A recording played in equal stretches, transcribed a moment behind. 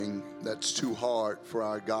that's too hard for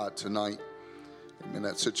our God tonight. Amen.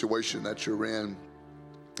 That situation that you're in,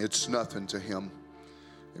 it's nothing to him.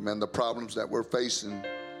 Amen. The problems that we're facing,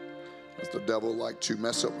 as the devil like to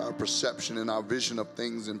mess up our perception and our vision of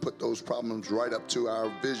things and put those problems right up to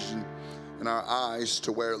our vision and our eyes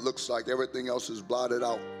to where it looks like everything else is blotted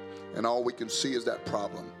out and all we can see is that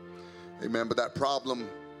problem. Amen. But that problem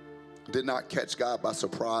did not catch God by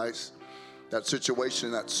surprise. That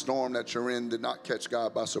situation, that storm that you're in did not catch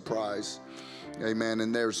God by surprise. Amen.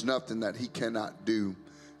 And there's nothing that he cannot do.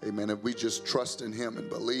 Amen. If we just trust in him and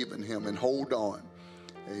believe in him and hold on.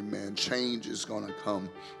 Amen. Change is going to come.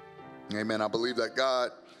 Amen. I believe that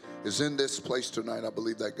God is in this place tonight. I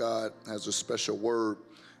believe that God has a special word.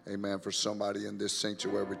 Amen. For somebody in this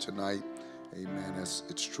sanctuary tonight. Amen.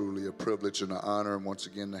 It's truly a privilege and an honor, and once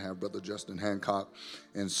again to have Brother Justin Hancock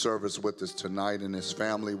in service with us tonight and his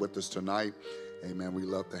family with us tonight. Amen. We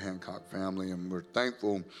love the Hancock family, and we're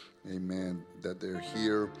thankful, amen, that they're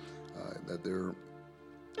here, that they're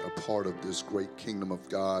a part of this great kingdom of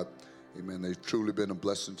God. Amen. They've truly been a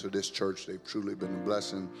blessing to this church. They've truly been a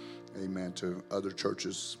blessing, amen, to other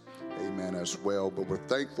churches, amen, as well. But we're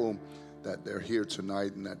thankful that they're here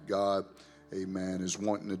tonight and that God, amen, is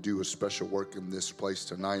wanting to do a special work in this place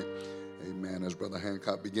tonight. Amen. As Brother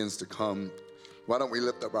Hancock begins to come, why don't we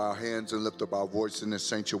lift up our hands and lift up our voice in this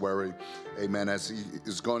sanctuary? Amen. As he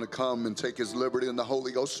is going to come and take his liberty in the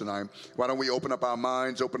Holy Ghost tonight, why don't we open up our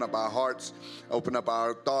minds, open up our hearts, open up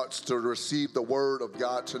our thoughts to receive the word of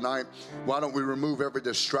God tonight? Why don't we remove every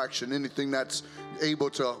distraction, anything that's able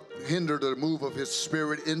to hinder the move of his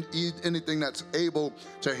spirit, anything that's able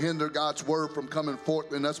to hinder God's word from coming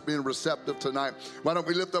forth and us being receptive tonight? Why don't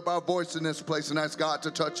we lift up our voice in this place and ask God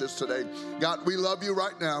to touch us today? God, we love you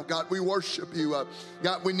right now. God, we worship you.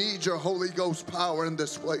 God, we need your Holy Ghost power in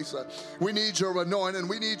this place. We need your anointing.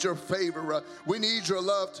 We need your favor. We need your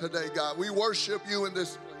love today, God. We worship you in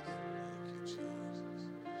this place. Thank you, Jesus.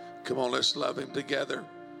 Come on, let's love him together.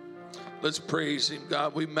 Let's praise him,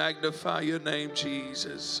 God. We magnify your name,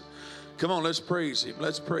 Jesus. Come on, let's praise him.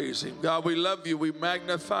 Let's praise him. God, we love you. We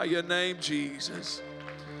magnify your name, Jesus.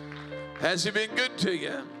 Has he been good to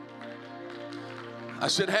you? I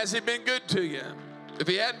said, has he been good to you? If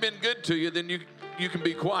he hadn't been good to you, then you can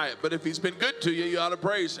be quiet. But if he's been good to you, you ought to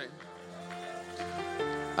praise him.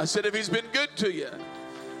 I said, if he's been good to you,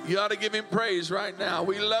 you ought to give him praise right now.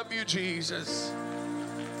 We love you, Jesus.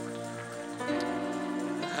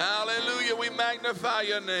 Hallelujah. We magnify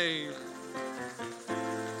your name.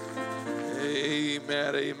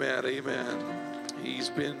 Amen, amen, amen. He's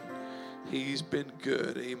been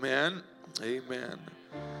good. Amen, amen.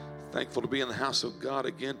 Thankful to be in the house of God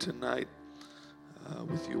again tonight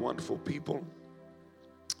with you wonderful people.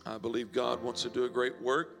 I believe God wants to do a great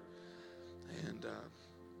work. And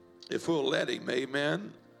if we'll let him,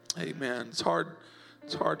 amen, amen. It's hard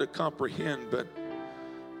to comprehend, but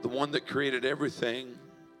the one that created everything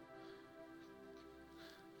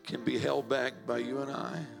can be held back by you and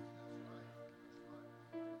I.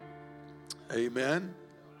 Amen.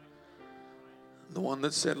 The one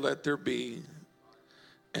that said, let there be,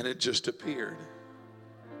 and it just appeared.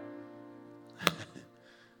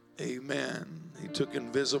 Amen. He took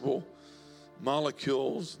invisible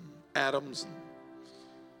molecules, atoms,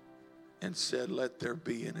 and said, let there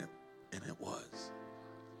be in it, and it was.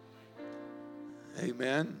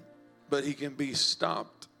 Amen. But he can be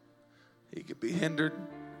stopped. He can be hindered.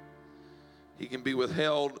 He can be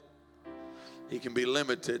withheld. He can be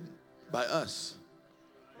limited by us.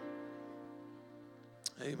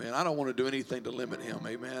 Amen. I don't want to do anything to limit him.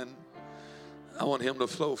 Amen. I want him to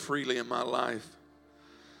flow freely in my life.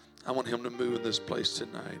 I want him to move in this place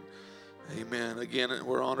tonight. Amen. Again,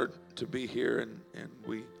 we're honored to be here, and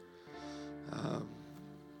we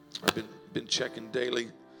I've been checking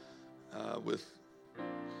daily with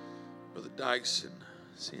Brother Dykes and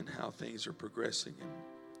seeing how things are progressing, and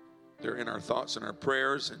they're in our thoughts and our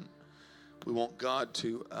prayers, and we want God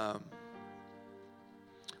to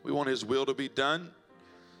we want his will to be done,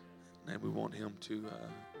 and we want him to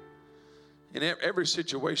in every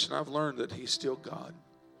situation I've learned that he's still God.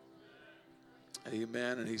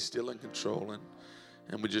 Amen. And he's still in control,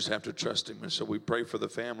 and we just have to trust him. And so we pray for the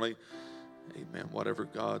family. Amen. Whatever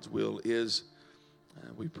God's will is,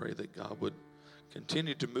 we pray that God would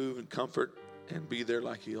continue to move and comfort and be there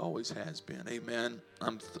like he always has been. Amen.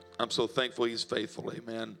 I'm so thankful he's faithful.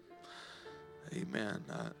 Amen. Amen.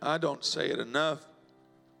 I don't say it enough,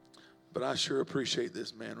 but I sure appreciate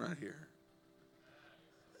this man right here.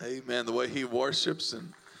 Amen. The way he worships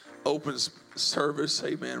and opens service.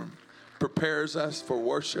 Amen. Prepares us for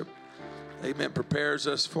worship. Amen. Prepares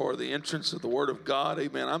us for the entrance of the Word of God.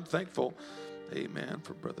 Amen. I'm thankful. Amen.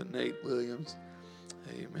 For Brother Nate Williams.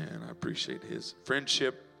 Amen. I appreciate his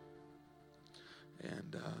friendship.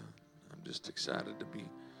 And I'm just excited to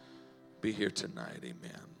be here tonight.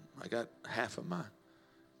 Amen. I got half of my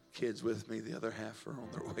kids with me. The other half are on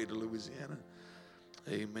their way to Louisiana.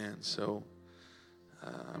 Amen. So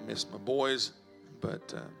I miss my boys,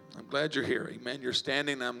 but I'm glad you're here. Amen. You're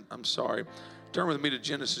standing. I'm sorry. Turn with me to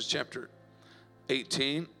Genesis chapter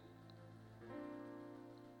 18.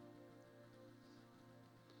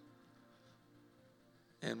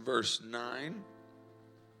 And verse 9.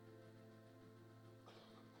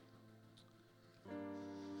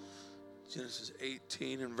 Genesis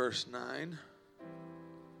 18 and verse 9.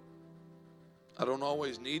 I don't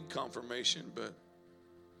always need confirmation, but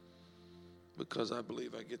because I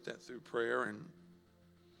believe I get that through prayer and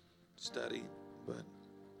study. But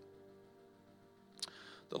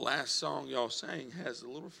the last song y'all sang has a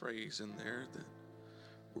little phrase in there that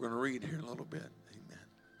we're going to read here in a little bit. Amen.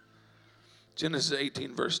 Genesis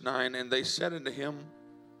 18 verse 9, and they said unto him,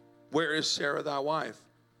 where is Sarah thy wife?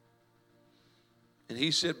 And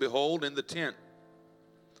he said, behold, in the tent.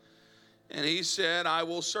 And he said, I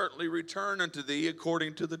will certainly return unto thee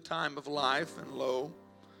according to the time of life. And lo,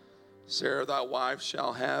 Sarah thy wife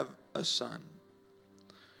shall have a son.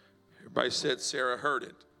 Everybody said Sarah heard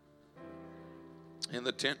it in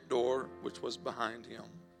the tent door which was behind him.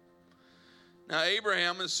 Now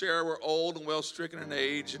Abraham and Sarah were old and well stricken in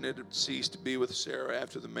age, and it had ceased to be with Sarah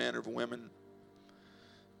after the manner of women.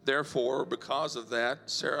 Therefore, because of that,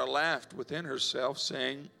 Sarah laughed within herself,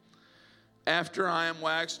 saying, after I am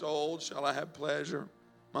waxed old, shall I have pleasure,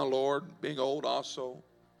 my Lord, being old also?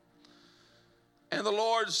 And the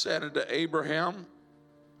Lord said unto Abraham,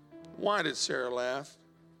 why did Sarah laugh?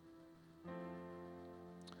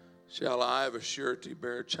 Shall I of a surety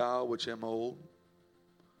bear a child which am old?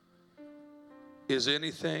 Is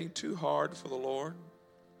anything too hard for the Lord?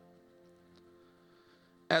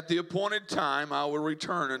 At the appointed time I will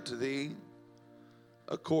return unto thee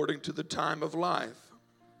according to the time of life,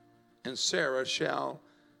 and Sarah shall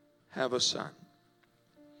have a son.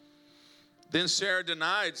 Then Sarah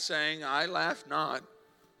denied, saying, I laugh not,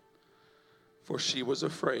 for she was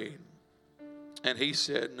afraid. And he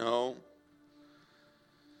said, no,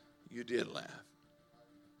 you did laugh.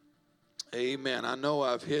 Amen. I know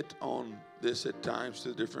I've hit on this at times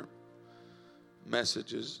through different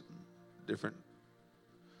messages, different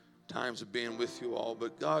times of being with you all,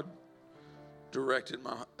 but God directed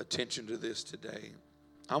my attention to this today.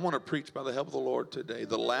 I want to preach by the help of the Lord today,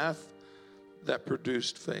 the laugh that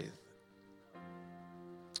produced faith.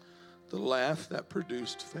 The laugh that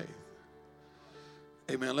produced faith.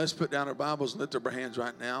 Amen. Let's put down our Bibles and lift up our hands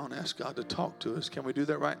right now and ask God to talk to us. Can we do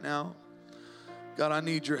that right now? God, I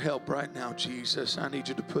need your help right now, Jesus. I need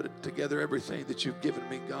you to put together everything that you've given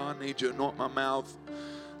me, God. I need you to anoint my mouth.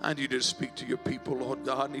 I need you to speak to your people, Lord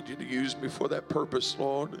God. I need you to use me for that purpose,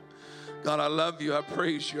 Lord. God, I love you. I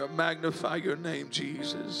praise you. I magnify your name,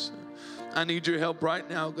 Jesus. I need your help right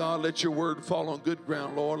now, God. Let your word fall on good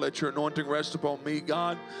ground, Lord. Let your anointing rest upon me,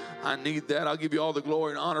 God. I need that. I'll give you all the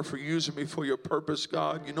glory and honor for using me for your purpose,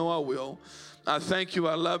 God. You know I will. I thank you.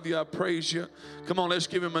 I love you. I praise you. Come on, let's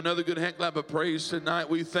give him another good hand clap of praise tonight.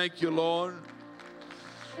 We thank you, Lord.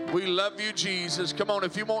 We love you, Jesus. Come on,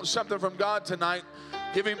 if you want something from God tonight,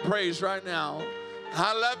 give him praise right now.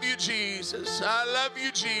 I love you, Jesus. I love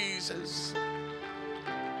you, Jesus.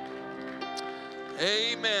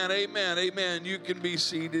 Amen, amen, amen. You can be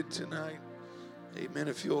seated tonight. Amen.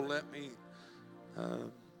 If you'll let me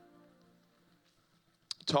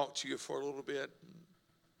talk to you for a little bit,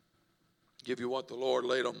 give you what the Lord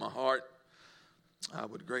laid on my heart, I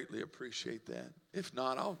would greatly appreciate that. If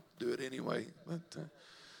not, I'll do it anyway. But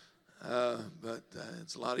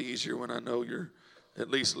it's a lot easier when I know you're at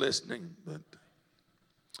least listening,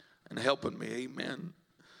 and helping me. Amen.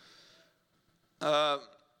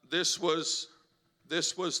 This was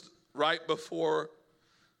right before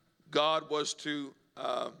God was to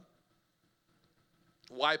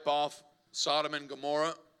wipe off Sodom and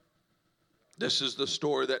Gomorrah. This is the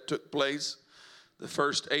story that took place. The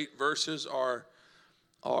first 8 verses are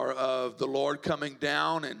of the Lord coming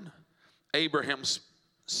down, and Abraham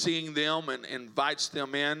seeing them and invites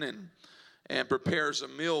them in and prepares a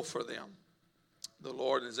meal for them, the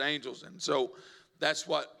Lord and his angels. And so that's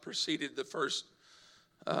what preceded the first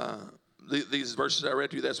these verses I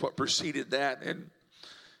read to you. That's what preceded that.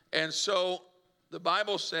 And so the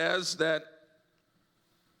Bible says that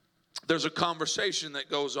there's a conversation that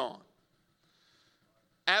goes on.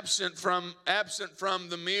 Absent from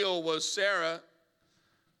the meal was Sarah,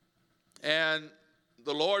 and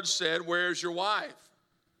the Lord said, where's your wife?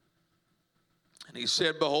 And he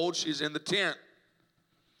said, behold, she's in the tent.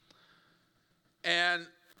 And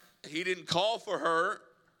he didn't call for her.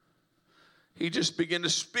 He just began to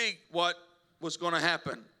speak what was going to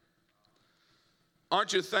happen.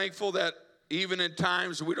 Aren't you thankful that even in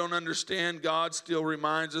times we don't understand, God still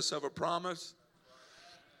reminds us of a promise?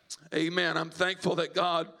 Amen. I'm thankful that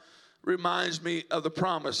God reminds me of the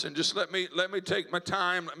promise. And just let me take my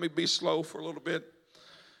time. Let me be slow for a little bit.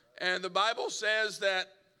 And the Bible says that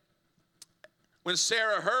when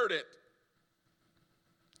Sarah heard it,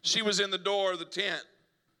 she was in the door of the tent.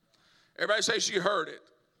 Everybody say she heard it.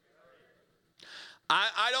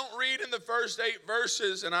 I don't read in the first 8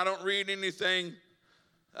 verses, and I don't read anything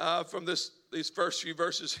from these first few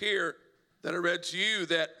verses here that I read to you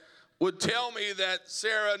that would tell me that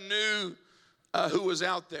Sarah knew who was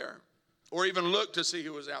out there, or even looked to see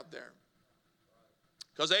who was out there.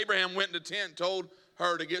 Because Abraham went in the tent and told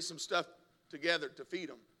her to get some stuff together to feed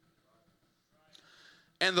them.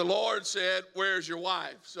 And the Lord said, where's your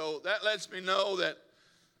wife? So that lets me know that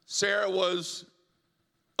Sarah was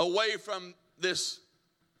away from this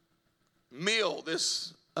meal,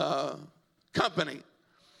 this company.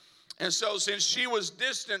 And so since she was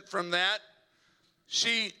distant from that,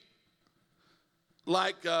 she,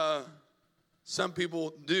 like some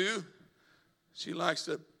people do, she likes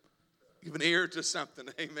to give an ear to something.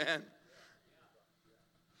 Amen.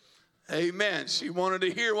 Amen. She wanted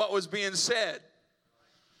to hear what was being said.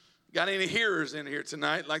 Got any hearers in here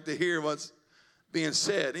tonight like to hear what's being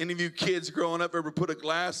said? Any of you kids growing up ever put a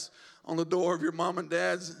glass on the door of your mom and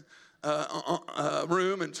dad's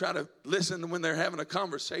room and try to listen when they're having a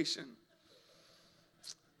conversation?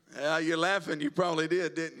 Yeah, you're laughing. You probably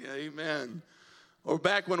did, didn't you? Amen. Or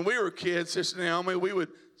back when we were kids, Sister Naomi, we would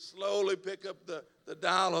slowly pick up the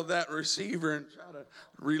dial of that receiver and try to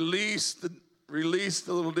release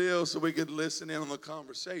the little deal so we could listen in on the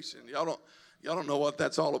conversation. Y'all don't know what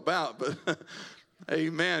that's all about, but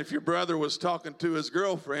amen. If your brother was talking to his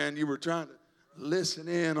girlfriend, you were trying to listen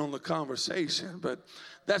in on the conversation. But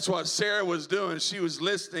that's what Sarah was doing. She was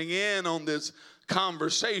listening in on this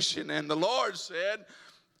conversation. And the Lord said,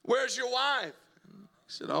 where's your wife? He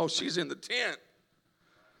said, oh, she's in the tent.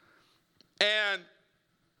 And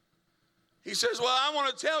he says, well, I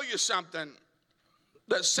want to tell you something,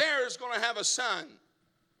 that Sarah's going to have a son.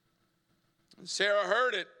 And Sarah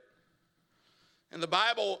heard it. And the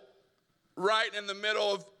Bible, right in the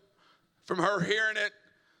middle of, from her hearing it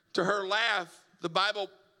to her laugh, the Bible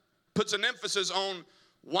puts an emphasis on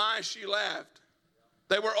why she laughed.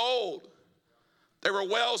 They were old. They were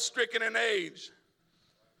well stricken in age.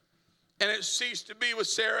 And it ceased to be with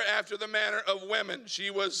Sarah after the manner of women. She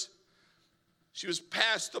was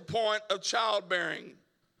past the point of childbearing.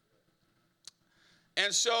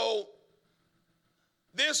 And so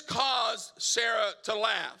this caused Sarah to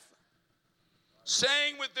laugh,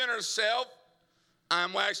 saying within herself, I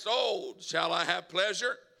am waxed old. Shall I have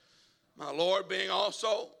pleasure? My Lord being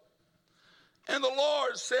also. And the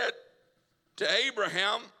Lord said to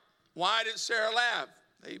Abraham, why did Sarah laugh?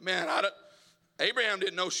 Amen. Abraham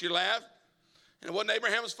didn't know she laughed. And it wasn't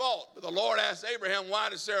Abraham's fault. But the Lord asked Abraham, why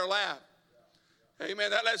did Sarah laugh?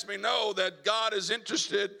 Amen. That lets me know that God is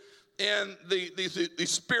interested in the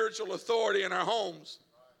spiritual authority in our homes.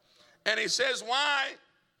 And he says,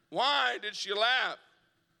 why did she laugh?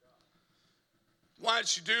 Why did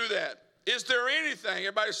she do that? Is there anything,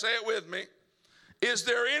 everybody say it with me, is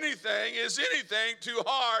anything too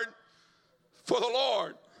hard for the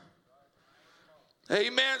Lord?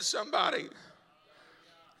 Amen, somebody.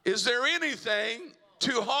 Is there anything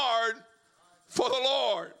too hard for the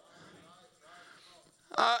Lord?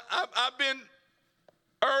 I've been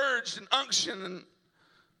urged and unctioned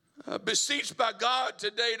and beseeched by God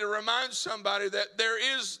today to remind somebody that there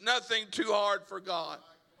is nothing too hard for God.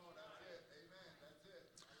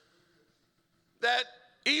 That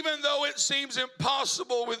even though it seems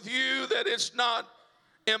impossible with you, that it's not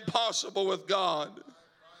impossible with God.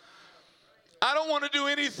 I don't want to do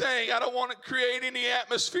anything. I don't want to create any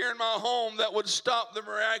atmosphere in my home that would stop the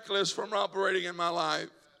miraculous from operating in my life.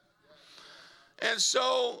 And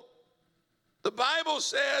so the Bible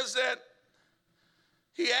says that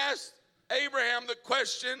he asked Abraham the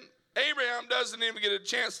question. Abraham doesn't even get a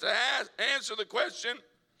chance to answer the question.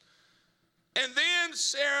 And then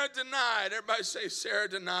Sarah denied. Everybody say Sarah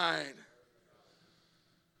denied.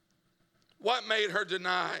 What made her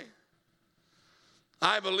deny?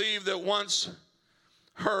 I believe that once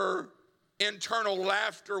her internal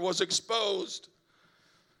laughter was exposed,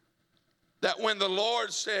 that when the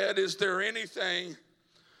Lord said, is there anything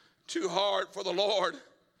too hard for the Lord?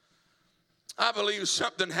 I believe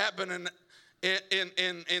something happened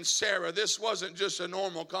in Sarah. This wasn't just a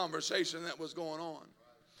normal conversation that was going on.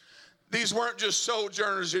 These weren't just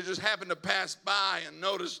sojourners who just happened to pass by and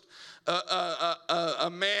noticed a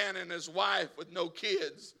man and his wife with no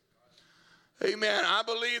kids. Amen. I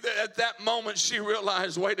believe that at that moment she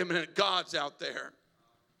realized, wait a minute, God's out there.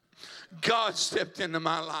 God stepped into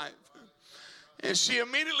my life. And she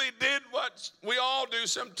immediately did what we all do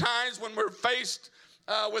sometimes when we're faced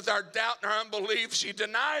with our doubt and our unbelief. She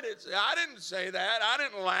denied it. I didn't say that. I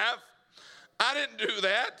didn't laugh. I didn't do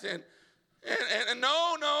that. And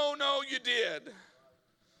no, you did.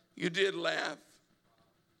 You did laugh.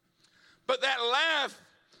 But that laugh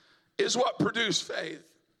is what produced faith.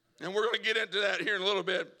 And we're going to get into that here in a little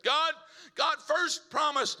bit. God first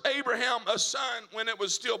promised Abraham a son when it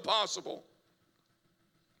was still possible.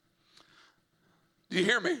 Do you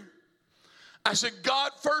hear me? I said,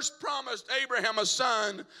 God first promised Abraham a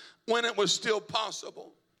son when it was still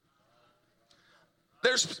possible.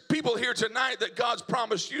 There's people here tonight that God's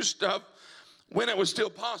promised you stuff when it was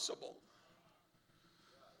still possible.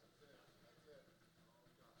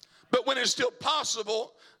 But when it's still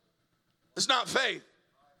possible, it's not faith.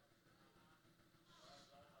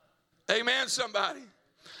 Amen, somebody.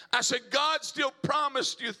 I said, God still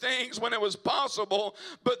promised you things when it was possible,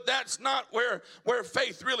 but that's not where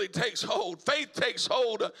faith really takes hold. Faith takes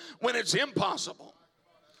hold when it's impossible.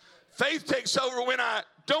 Faith takes over when I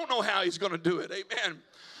don't know how he's going to do it. Amen.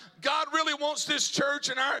 God really wants this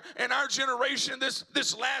church and our generation,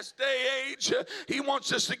 this last day age. He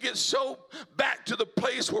wants us to get so back to the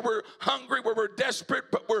place where we're hungry, where we're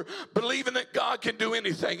desperate, but we're believing that God can do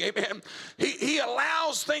anything. Amen. He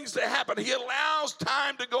allows things to happen. He allows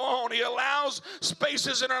time to go on. He allows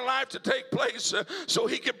spaces in our life to take place so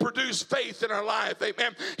he can produce faith in our life.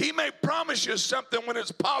 Amen. He may promise you something when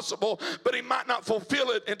it's possible, but he might not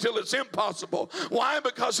fulfill it until it's impossible. Why?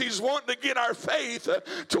 Because he's wanting to get our faith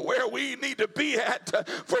to where we need to be at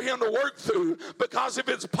for him to work through. Because if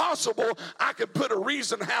it's possible, I can put a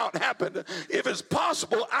reason how it happened. If it's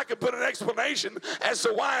possible, I can put an explanation as to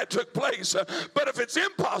why it took place. But if it's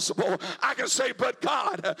impossible, I can say, but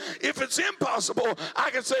God. If it's impossible, I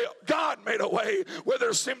can say, God made a way where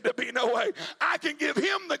there seemed to be no way. I can give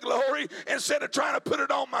him the glory instead of trying to put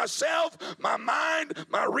it on myself, my mind,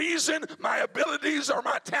 my reason, my abilities, or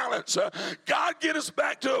my talents. God, get us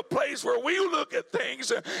back to a place where we look at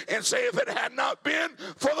things and say, if it had not been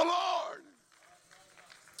for the Lord.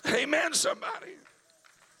 Amen, somebody.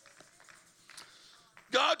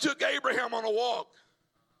 God took Abraham on a walk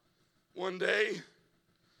one day.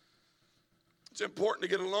 It's important to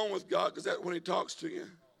get alone with God because that's when he talks to you.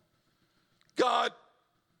 God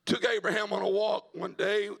took Abraham on a walk one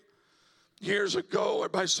day years ago.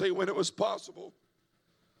 Everybody say when it was possible.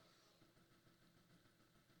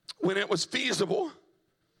 When it was feasible.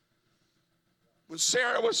 When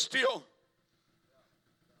Sarah was still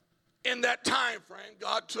in that time frame,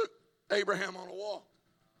 God took Abraham on a walk.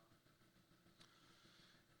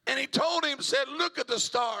 And he told him, said, look at the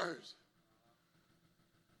stars.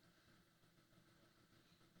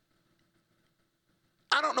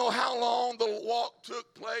 I don't know how long the walk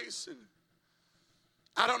took place, and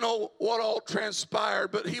I don't know what all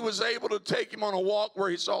transpired, but he was able to take him on a walk where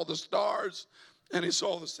he saw the stars and he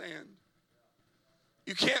saw the sand.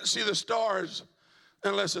 You can't see the stars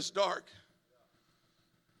unless it's dark.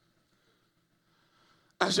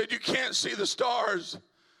 I said, you can't see the stars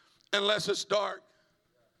unless it's dark.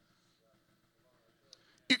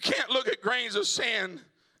 You can't look at grains of sand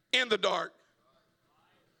in the dark.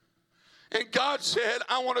 And God said,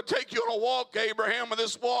 I want to take you on a walk, Abraham, and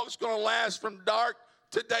this walk's going to last from dark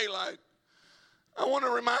to daylight. I want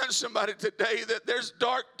to remind somebody today that there's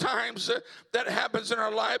dark times that happens in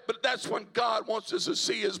our life, but that's when God wants us to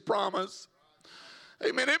see his promise.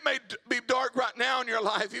 Amen. It may be dark right now in your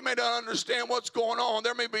life. You may not understand what's going on.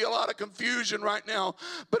 There may be a lot of confusion right now,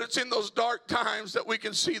 but it's in those dark times that we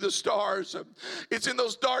can see the stars. It's in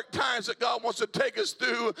those dark times that God wants to take us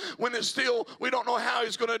through when it's still, we don't know how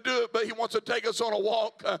he's going to do it, but he wants to take us on a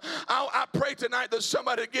walk. I pray tonight that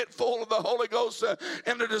somebody get full of the Holy Ghost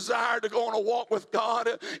and the desire to go on a walk with God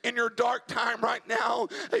in your dark time right now.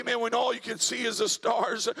 Amen. When all you can see is the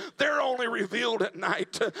stars, they're only revealed at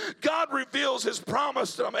night. God reveals his promise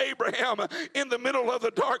promised Abraham in the middle of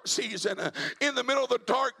the dark season, in the middle of the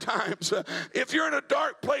dark times. If you're in a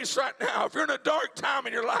dark place right now, if you're in a dark time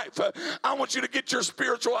in your life, I want you to get your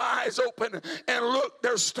spiritual eyes open and look.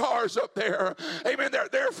 There's stars up there. Amen. They're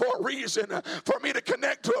there for a reason, for me to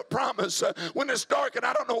connect to a promise. When it's dark and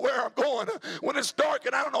I don't know where I'm going, when it's dark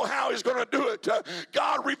and I don't know how he's going to do it,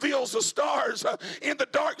 God reveals the stars in the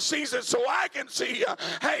dark season so I can see,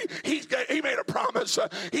 hey, he made a promise.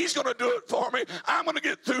 He's going to do it for me. I'm going to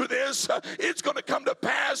get through this. It's going to come to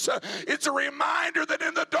pass. It's a reminder that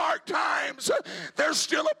in the dark times, there's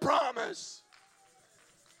still a promise.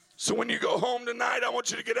 So when you go home tonight, I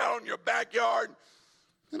want you to get out in your backyard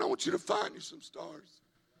and I want you to find you some stars.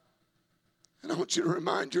 And I want you to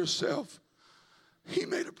remind yourself, he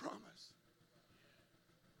made a promise.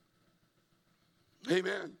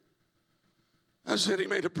 Amen. I said he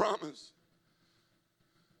made a promise.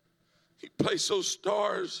 He placed those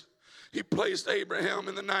stars. He placed Abraham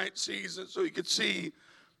in the night season so he could see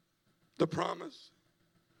the promise.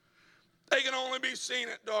 They can only be seen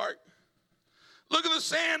at dark. Look at the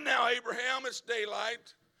sand now, Abraham. It's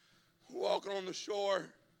daylight. We're walking on the shore.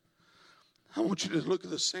 I want you to look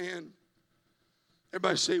at the sand.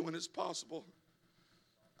 Everybody say when it's possible.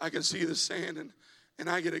 I can see the sand and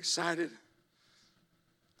I get excited.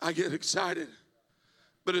 I get excited.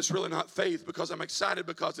 But it's really not faith because I'm excited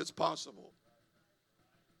because it's possible.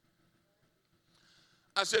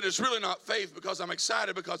 I said it's really not faith because I'm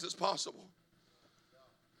excited because it's possible.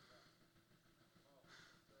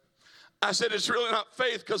 I said it's really not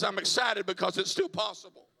faith because I'm excited because it's still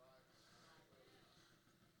possible.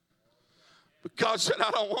 But God said,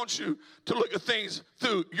 I don't want you to look at things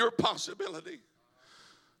through your possibility.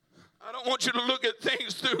 I don't want you to look at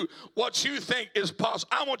things through what you think is possible.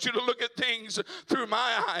 I want you to look at things through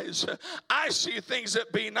my eyes. I see things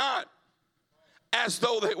that be not as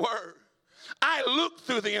though they were. I look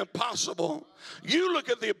through the impossible. You look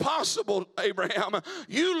at the impossible, Abraham.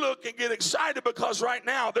 You look and get excited because right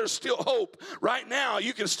now there's still hope. Right now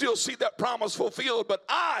you can still see that promise fulfilled. But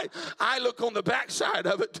I look on the backside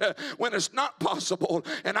of it when it's not possible.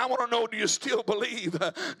 And I want to know, do you still believe?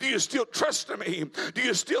 Do you still trust in me? Do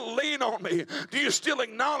you still lean on me? Do you still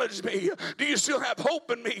acknowledge me? Do you still have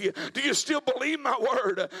hope in me? Do you still believe my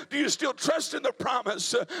word? Do you still trust in the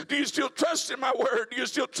promise? Do you still trust in my word? Do you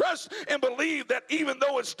still trust and believe that even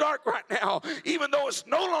though it's dark right now, even though it's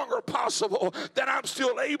no longer possible, that I'm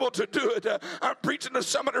still able to do it? I'm preaching to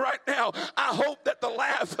somebody right now. I hope that the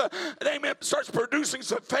laugh, amen, starts producing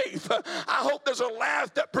some faith. I hope there's a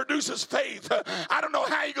laugh that produces faith. I don't know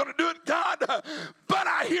how you're going to do it, God, but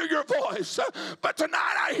I hear your voice. But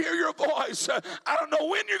tonight I hear your voice. I don't know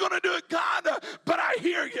when you're going to do it, God, but I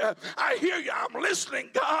hear you. I hear you. I'm listening,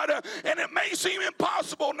 God, and it may seem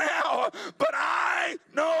impossible now, but I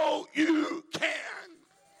know you can.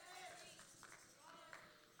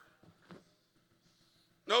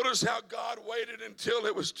 Notice how God waited until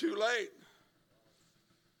it was too late.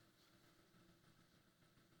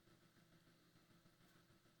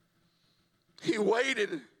 He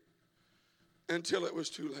waited until it was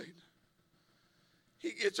too late.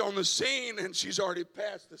 He gets on the scene and she's already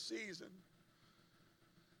past the season.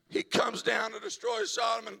 He comes down to destroy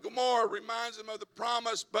Sodom and Gomorrah, reminds them of the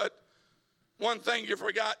promise, but one thing you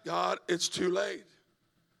forgot, God, it's too late.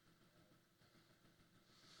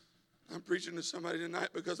 I'm preaching to somebody tonight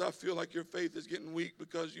because I feel like your faith is getting weak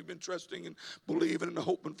because you've been trusting and believing and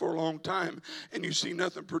hoping for a long time, and you see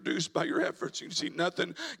nothing produced by your efforts. You see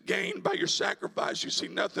nothing gained by your sacrifice. You see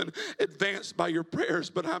nothing advanced by your prayers.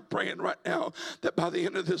 But I'm praying right now that by the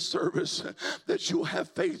end of this service that you'll have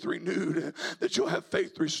faith renewed, that you'll have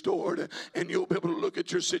faith restored, and you'll be able to look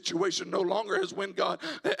at your situation no longer as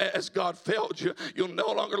God failed you. You'll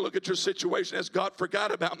no longer look at your situation as God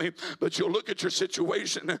forgot about me, but you'll look at your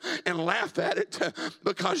situation and laugh at it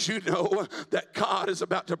because you know that God is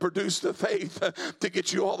about to produce the faith to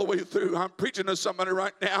get you all the way through. I'm preaching to somebody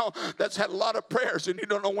right now that's had a lot of prayers and you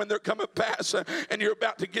don't know when they're coming past, and you're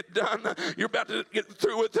about to get done. You're about to get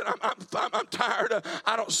through with it. I'm tired.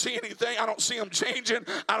 I don't see anything. I don't see them changing.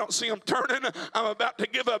 I don't see them turning. I'm about to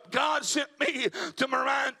give up. God sent me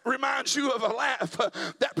to remind you of a laugh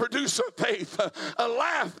that produced some faith, a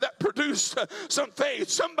laugh that produced some faith.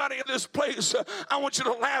 Somebody in this place, I want you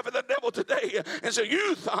to laugh at the devil today and say,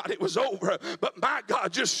 you thought it was over, but my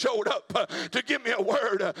God just showed up to give me a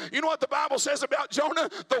word. You know what the Bible says about Jonah?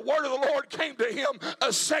 The word of the Lord came to him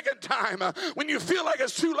a second time. When you feel like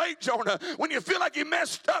it's too late, Jonah, when you feel like you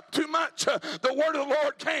messed up too much, the word of the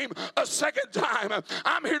Lord came a second time.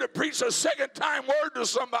 I'm here to preach a second time word to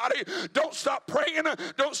somebody. Don't stop praying.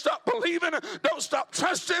 Don't stop believing. Don't stop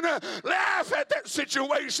trusting. Laugh at that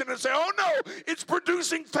situation and say, oh no, it's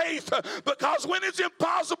producing faith, because when it's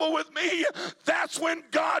impossible with me, that's when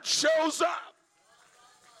God shows up.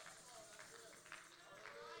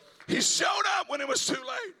 He showed up when it was too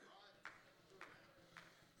late.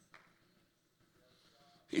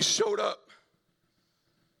 He showed up.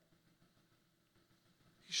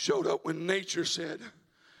 He showed up when nature said,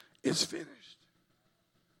 it's finished.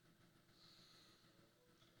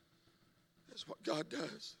 That's what God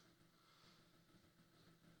does.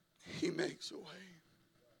 He makes a way.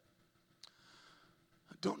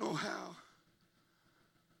 I don't know how,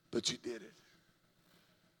 but you did it.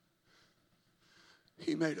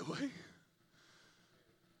 He made a way.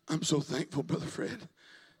 I'm so thankful, Brother Fred.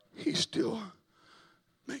 He still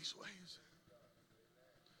makes ways.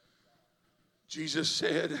 Jesus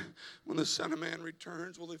said, when the Son of Man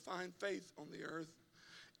returns, will he find faith on the earth?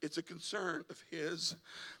 It's a concern of his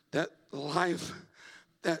that life,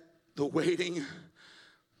 that the waiting,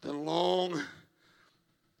 the long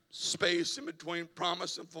space in between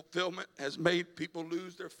promise and fulfillment has made people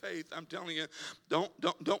lose their faith. I'm telling you,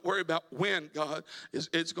 don't worry about when God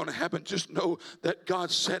it's going to happen. Just know that God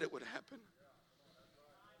said it would happen.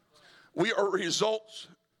 We are results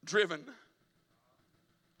driven.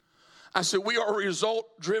 I said we are a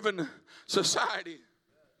result driven society.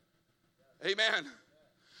 Amen.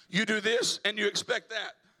 You do this and you expect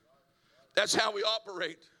that. That's how we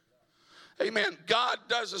operate. Amen. God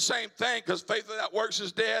does the same thing, because faith without works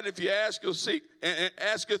is dead. If you ask, you'll seek, and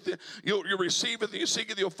asketh, you'll receive it, and you seek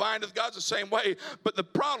it, you'll find it. God's the same way. But the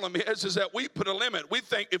problem is that we put a limit. We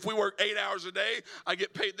think if we work 8 hours a day, I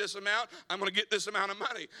get paid this amount, I'm going to get this amount of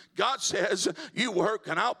money. God says, you work,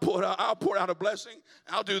 and I'll pour out a blessing.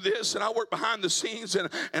 I'll do this, and I'll work behind the scenes, and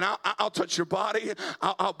I'll touch your body.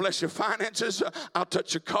 I'll bless your finances. I'll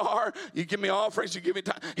touch your car. You give me offerings. You give me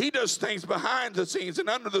time. He does things behind the scenes and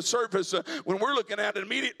under the surface. When we're looking at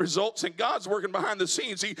immediate results and God's working behind the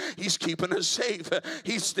scenes, He's keeping us safe.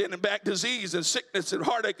 He's standing back disease and sickness and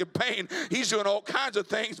heartache and pain. He's doing all kinds of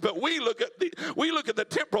things. But we look at the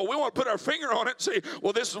temporal. We want to put our finger on it and say,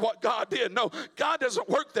 well, this is what God did. No, God doesn't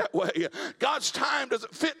work that way. God's time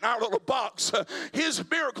doesn't fit in our little box. His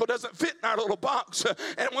miracle doesn't fit in our little box.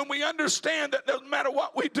 And when we understand that no matter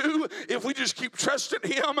what we do, if we just keep trusting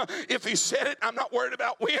Him, if He said it, I'm not worried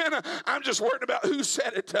about when. I'm just worried about who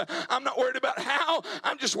said it. I'm not worried about how.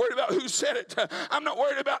 I'm just worried about who said it. I'm not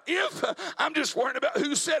worried about if. I'm just worried about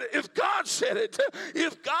who said it. If God said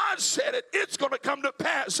it, it's going to come to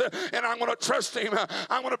pass. And I'm going to trust Him.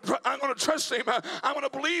 I'm going to trust Him. I'm going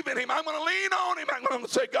to believe in Him. I'm going to lean on Him. I'm going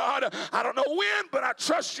to say, God, I don't know when, but I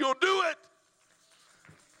trust You'll do it.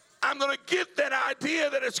 I'm going to get that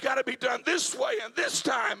idea that it's got to be done this way and this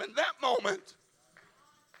time and that moment.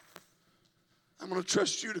 I'm going to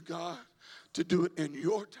trust You, to God, to do it in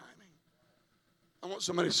Your timing. I want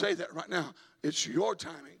somebody to say that right now. It's Your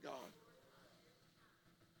timing, God.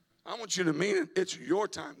 I want you to mean it. It's Your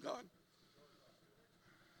time, God.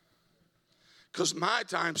 Because my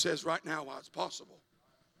time says right now while it's possible.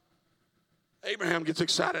 Abraham gets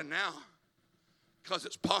excited now because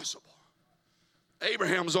it's possible.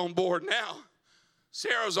 Abraham's on board now.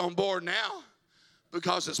 Sarah's on board now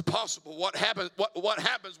because it's possible. What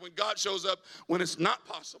happens when God shows up when it's not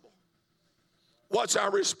possible? What's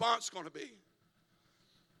our response going to be?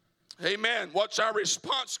 Amen. What's our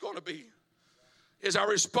response going to be? Is our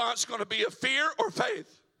response going to be a fear or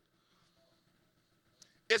faith?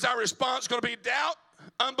 Is our response going to be doubt,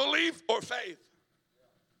 unbelief, or faith?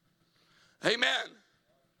 Amen.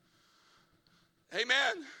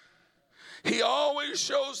 Amen. He always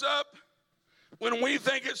shows up when we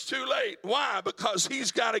think it's too late. Why? Because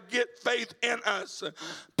He's got to get faith in us,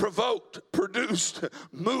 provoked, produced,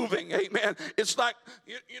 moving. Amen. It's like,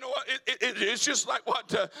 you know what? It's just like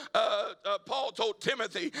what Paul told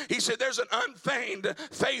Timothy. He said, there's an unfeigned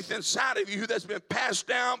faith inside of you that's been passed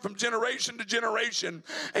down from generation to generation.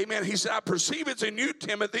 Amen. He said, I perceive it's in you,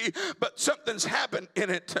 Timothy, but something's happened in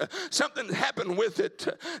it. Something happened with it.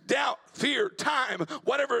 Doubt, fear, time,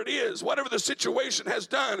 whatever it is, whatever the situation has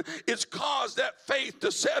done, it's caused that that faith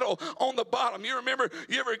to settle on the bottom. You remember,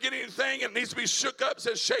 you ever get anything and it needs to be shook up,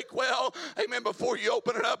 says shake well, amen, before you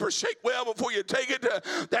open it up, or shake well before you take it.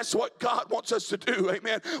 That's what God wants us to do,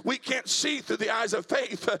 amen. We can't see through the eyes of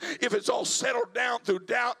faith if it's all settled down through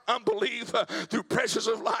doubt, unbelief, through pressures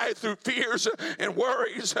of life, through fears and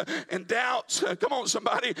worries and doubts. Come on,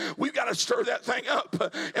 somebody. We've got to stir that thing up.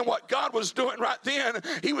 And what God was doing right then,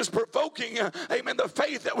 he was provoking, amen, the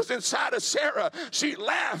faith that was inside of Sarah. She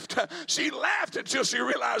laughed. She laughed until she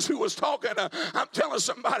realized who was talking. I'm telling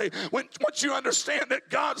somebody, once you understand that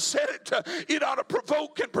God said it, it ought to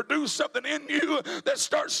provoke and produce something in you that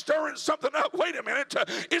starts stirring something up. Wait a minute.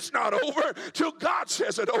 It's not over till God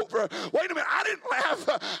says it over. Wait a minute. I didn't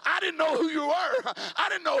laugh. I didn't know who you were. I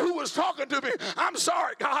didn't know who was talking to me. I'm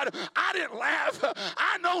sorry, God. I didn't laugh.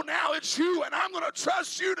 I know now it's you, and I'm going to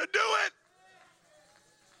trust you to do it.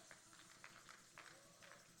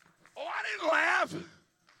 Oh, I didn't laugh.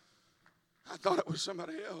 I thought it was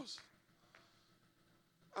somebody else.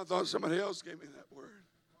 I thought somebody else gave me that word.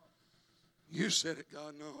 You said it,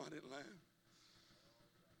 God. No, I didn't laugh.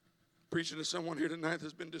 Preaching to someone here tonight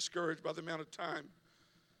that's been discouraged by the amount of time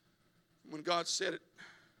when God said it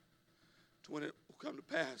to when it will come to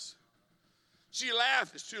pass. She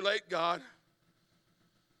laughed. It's too late, God.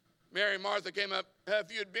 Mary and Martha came up.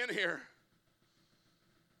 If you had been here,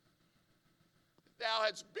 if thou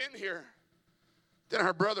hadst been here, then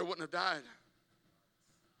our brother wouldn't have died.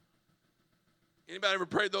 Anybody ever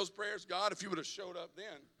prayed those prayers? God, if you would have showed up then.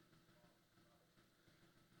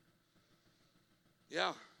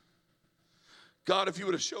 Yeah. God, if you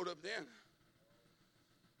would have showed up then.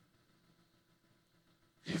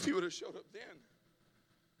 If you would have showed up then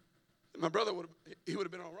my brother would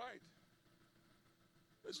have been all right.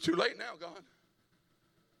 It's too late now, God.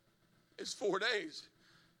 It's 4 days.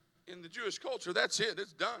 In the Jewish culture, that's it.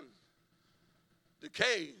 It's done.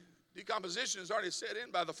 Decay, decomposition has already set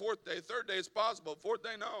in by the fourth day. Third day is possible. Fourth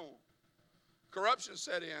day, no. Corruption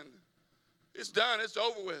set in. It's done. It's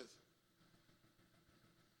over with.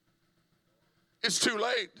 It's too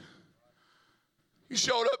late. You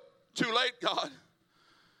showed up too late, God.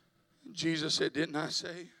 And Jesus said, didn't I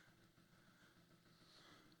say?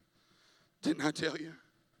 Didn't I tell you?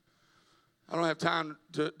 I don't have time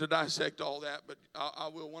to dissect all that, but I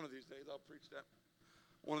will one of these days. I'll preach that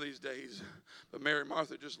one of these days. But Mary and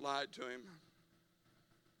Martha just lied to him.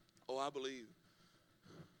 Oh, I believe.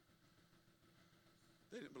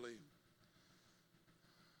 They didn't believe.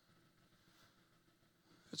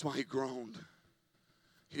 That's why he groaned.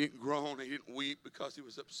 He didn't groan and he didn't weep because he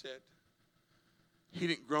was upset. He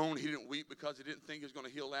didn't groan, he didn't weep because he didn't think he was going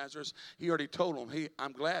to heal Lazarus. He already told him, hey,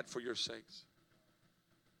 I'm glad for your sakes.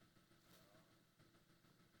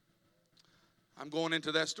 I'm going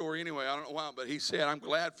into that story anyway. I don't know why, but he said, I'm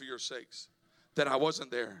glad for your sakes that I wasn't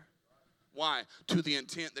there. Why? To the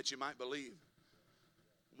intent that you might believe.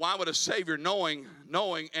 Why would a Savior knowing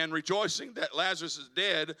and rejoicing that Lazarus is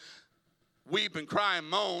dead, weep and cry and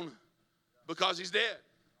moan because he's dead?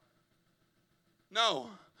 No.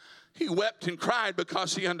 He wept and cried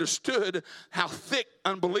because he understood how thick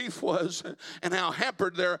unbelief was and how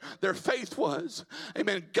hampered their faith was.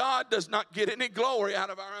 Amen. God does not get any glory out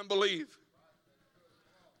of our unbelief.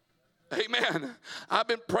 Amen. I've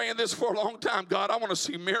been praying this for a long time. God, I want to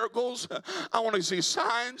see miracles. I want to see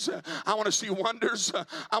signs. I want to see wonders.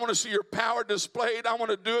 I want to see your power displayed. I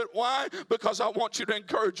want to do it. Why? Because I want you to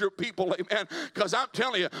encourage your people. Amen. Because I'm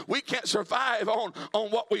telling you, we can't survive on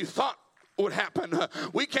what we thought would happen.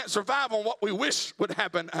 We can't survive on what we wish would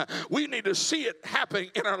happen. We need to see it happening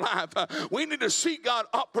in our life. We need to see God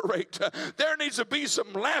operate. There needs to be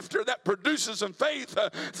some laughter that produces some faith.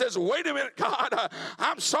 Says, wait a minute, God,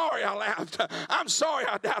 I'm sorry I laughed. I'm sorry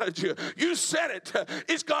I doubted you. You said it.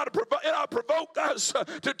 It's got to provoke us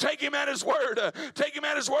to take him at his word. Take him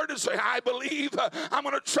at his word and say, I believe. I'm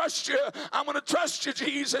going to trust you. I'm going to trust you,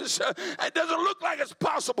 Jesus. It doesn't look like it's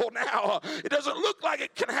possible now. It doesn't look like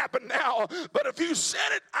it can happen now. But if you said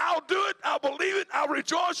it, I'll do it. I'll believe it. I'll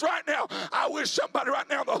rejoice right now. I wish somebody right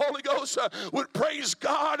now, the Holy Ghost, would praise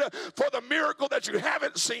God for the miracle that you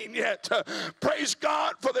haven't seen yet. Praise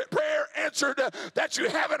God for the prayer answered that you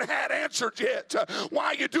haven't had answered yet. Why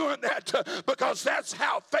are you doing that? Because that's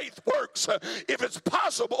how faith works. If it's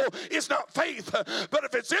possible, it's not faith. But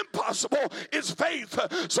if it's impossible, it's faith.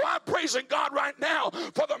 So I'm praising God right now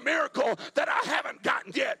for the miracle that I haven't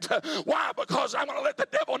gotten yet. Why? Because I'm going to let the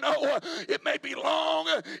devil know it may be long,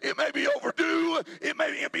 it may be overdue, it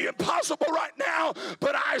may be impossible right now,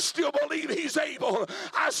 but I still believe he's able.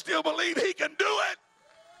 I still believe he can do it.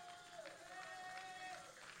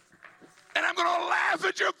 And I'm going to laugh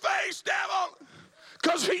at your face, devil,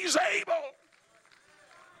 because he's able.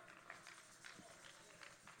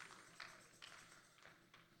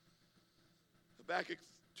 Habakkuk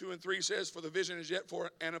 2 and 3 says, for the vision is yet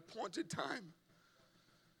for an appointed time.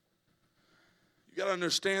 You got to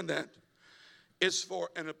understand that. It's for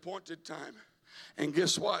an appointed time. And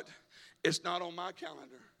guess what? It's not on my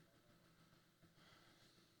calendar.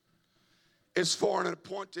 It's for an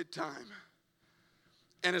appointed time.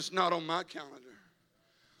 And it's not on my calendar.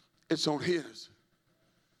 It's on his.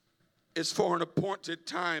 It's for an appointed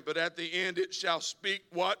time, but at the end it shall speak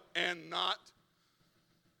what and not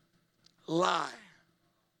lie.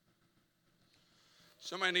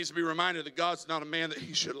 Somebody needs to be reminded that God's not a man that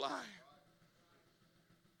he should lie.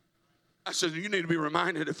 I said, you need to be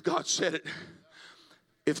reminded if God said it.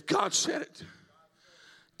 If God said it.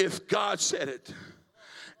 If God said it.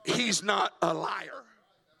 He's not a liar.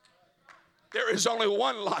 There is only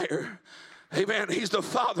one liar. Amen. He's the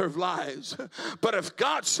father of lies. But if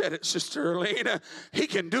God said it, Sister Arlene, he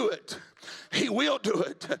can do it. He will do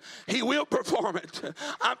it. He will perform it.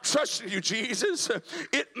 I'm trusting you, Jesus.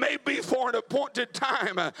 It may be for an appointed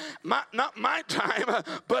time. Not my time,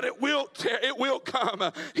 but it will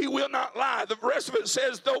come. He will not lie. The rest of it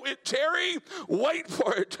says, though it tarry, wait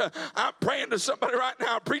for it. I'm praying to somebody right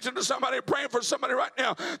now. I'm preaching to somebody, praying for somebody right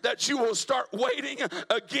now, that you will start waiting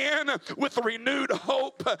again with a renewed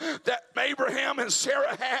hope that Abraham and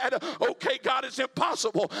Sarah had. Okay, God, it's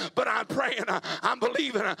impossible, but I'm praying, I'm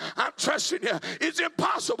believing, I'm trusting you. It's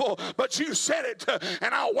impossible, but you said it,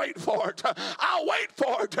 and I'll wait for it. I'll wait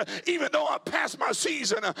for it, even though I'm past my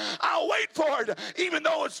season. I'll wait for it, even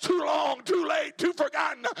though it's too long, too late, too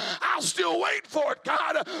forgotten. I'll still wait for it,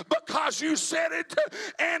 God, because you said it,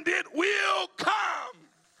 and it will come.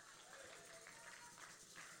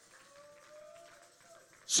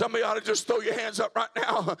 Somebody ought to just throw your hands up right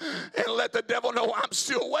now and let the devil know I'm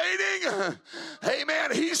still waiting.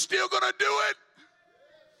 Amen. He's still going to do it.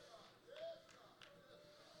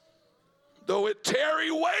 Though it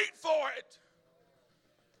tarry, wait for it.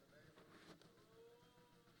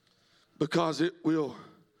 Because it will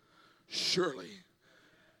surely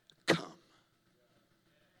come.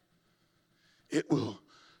 It will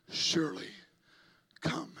surely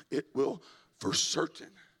come. It will for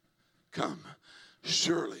certain come.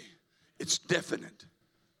 Surely. It's definite.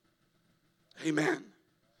 Amen.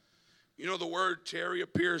 You know the word tarry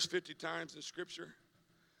appears 50 times in Scripture.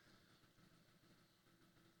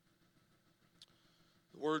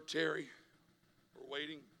 The word tarry, or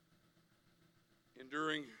waiting,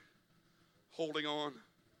 enduring, holding on,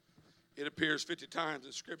 it appears 50 times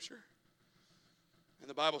in Scripture. And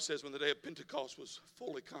the Bible says when the day of Pentecost was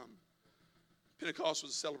fully come, Pentecost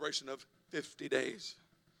was a celebration of 50 days.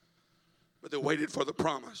 But they waited for the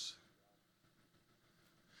promise.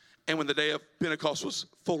 And when the day of Pentecost was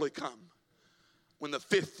fully come, when the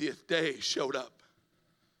 50th day showed up,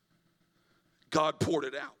 God poured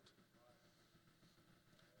it out.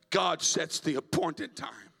 God sets the appointed time.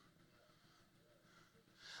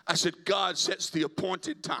 I said, God sets the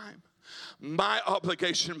appointed time. My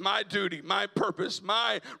obligation, my duty, my purpose,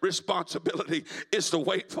 my responsibility is to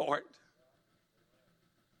wait for it.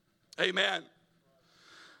 Amen.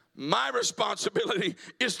 My responsibility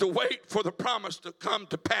is to wait for the promise to come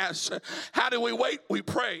to pass. How do we wait? We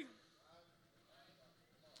pray.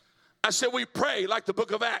 I said we pray like the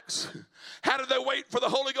book of Acts. How did they wait for the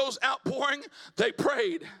Holy Ghost outpouring? They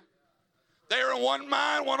prayed. They are in one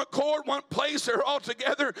mind, one accord, one place. They're all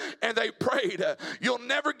together, and they prayed. You'll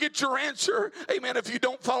never get your answer, amen, if you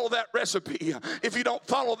don't follow that recipe, if you don't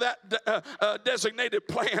follow that designated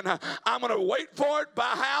plan. I'm going to wait for it by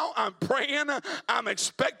how? I'm praying. I'm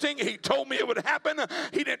expecting. He told me it would happen.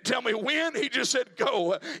 He didn't tell me when. He just said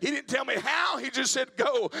go. He didn't tell me how. He just said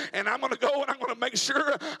go. And I'm going to go, and I'm going to make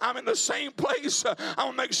sure I'm in the same place. I'm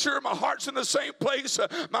going to make sure my heart's in the same place.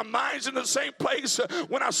 My mind's in the same place.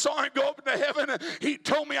 When I saw him go up into heaven, he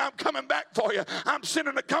told me, I'm coming back for you. I'm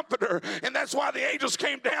sending a comforter. And that's why the angels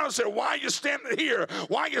came down and said, why are you standing here?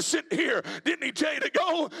 Why are you sitting here? Didn't he tell you to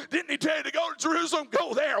go? Didn't he tell you to go to Jerusalem?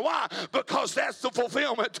 Go there. Why? Because that's the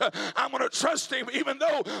fulfillment. I'm going to trust him even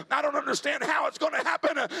though I don't understand how it's going to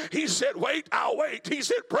happen. He said, wait, I'll wait. He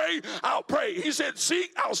said, pray, I'll pray. He said,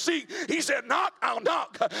 seek, I'll seek. He said, knock, I'll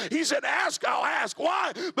knock. He said, ask, I'll ask.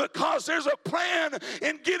 Why? Because there's a plan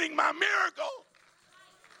in getting my miracle.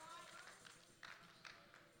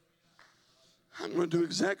 I'm going to do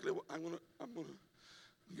exactly what I'm going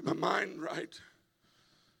to get my mind right,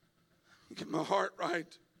 get my heart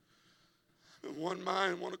right. In one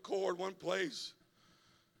mind, one accord, one place.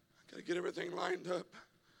 I got to get everything lined up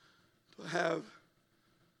to have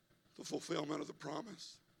the fulfillment of the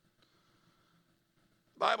promise.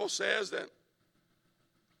 The Bible says that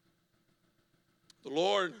the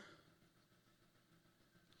Lord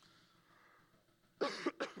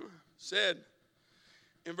said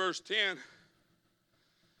in verse 10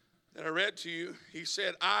 that I read to you, he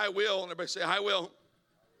said, I will, and everybody say, I will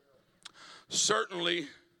certainly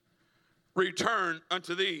return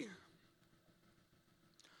unto thee.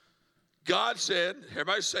 God said,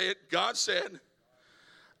 everybody say it, God said,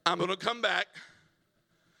 I'm going to come back.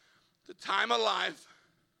 The time of life,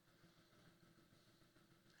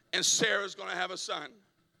 and Sarah's going to have a son.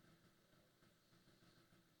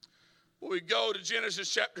 Well, we go to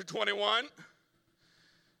Genesis chapter 21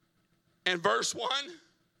 and verse 1,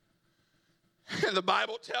 and the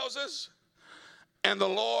Bible tells us, and the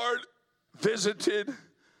Lord visited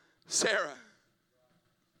Sarah.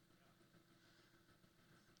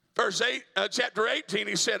 Chapter 18,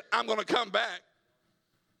 he said, I'm going to come back.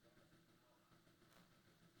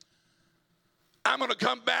 I'm going to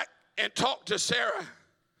come back and talk to Sarah.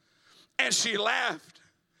 And she laughed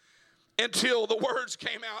until the words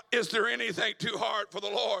came out, is there anything too hard for the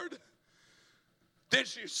Lord? Then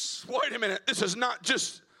she, wait a minute, this is not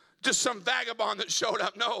just some vagabond that showed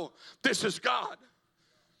up. No, this is God.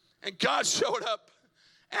 And God showed up.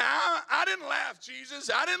 And I didn't laugh, Jesus.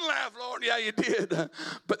 I didn't laugh, Lord. Yeah, you did.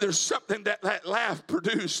 But there's something that laugh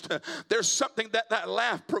produced. There's something that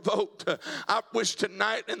laugh provoked. I wish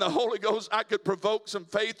tonight in the Holy Ghost I could provoke some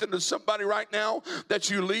faith into somebody right now, that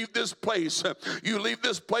you leave this place. You leave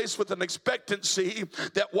this place with an expectancy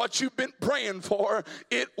that what you've been praying for,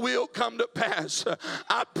 it will come to pass.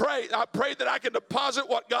 I pray that I can deposit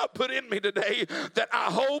what God put in me today, that I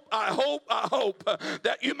hope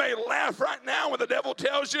that you may laugh right now when the devil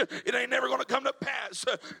tells you it ain't never going to come to pass.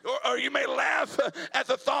 Or you may laugh at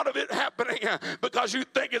the thought of it happening because you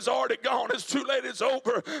think it's already gone. It's too late. It's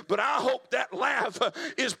over. But I hope that laugh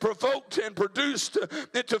is provoked and produced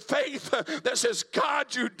into faith that says,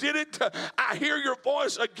 God, you did it. I hear your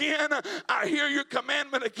voice again. I hear your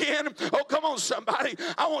commandment again. Oh, come on, somebody.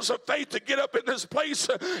 I want some faith to get up in this place,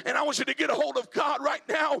 and I want you to get a hold of God right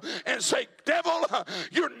now and say, devil,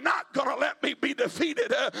 you're not going to let me be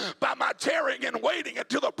defeated by my tarrying and waiting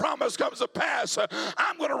until the promise comes to pass.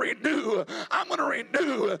 I'm going to renew.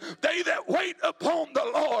 They that wait upon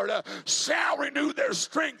the Lord shall renew their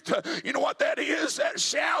strength. You know what that is? That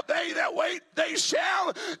shall, they that wait, they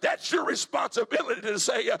shall. That's your responsibility to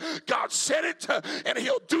say, God said it and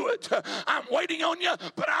he'll do it. I'm waiting on you,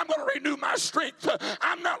 but I'm going to renew my strength.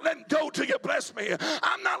 I'm not letting go till you bless me.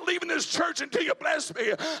 I'm not leaving this church until you bless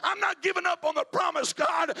me. I'm not giving up on the promise,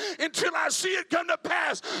 God, until I see it come to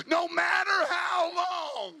pass, no matter how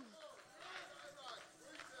long.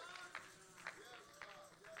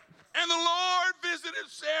 And the Lord visited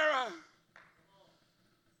Sarah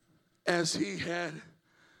as he had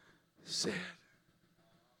said.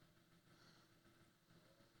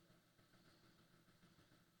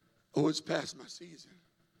 Oh, it's past my season.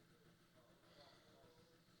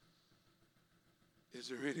 Is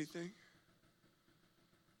there anything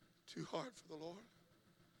too hard for the Lord?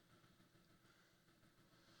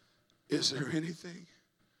 Is there anything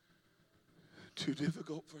too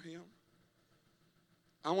difficult for him?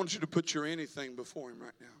 I want you to put your anything before him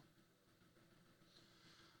right now.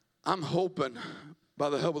 I'm hoping by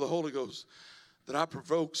the help of the Holy Ghost that I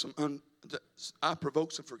provoke some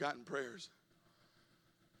forgotten prayers.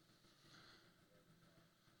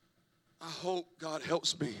 I hope God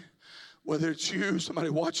helps me, whether it's you,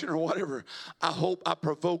 somebody watching or whatever. I hope I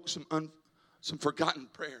provoke some forgotten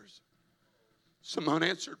prayers, some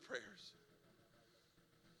unanswered prayers.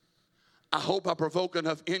 I hope I provoke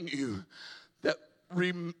enough in you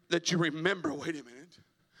that you remember, wait a minute,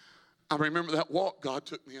 I remember that walk God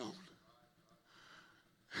took me on.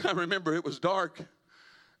 I remember it was dark,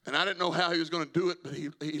 and I didn't know how he was going to do it, but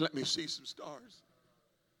he let me see some stars.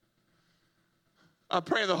 I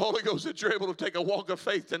pray in the Holy Ghost that you're able to take a walk of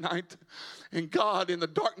faith tonight. And God, in the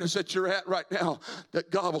darkness that you're at right now, that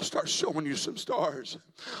God will start showing you some stars.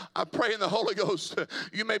 I pray in the Holy Ghost,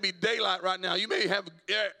 you may be daylight right now. You may have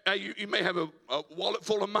a wallet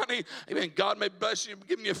full of money. Amen. God may bless you,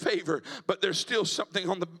 giving you a favor. But there's still something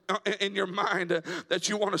in your mind that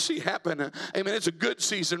you want to see happen. Amen. It's a good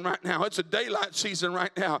season right now. It's a daylight season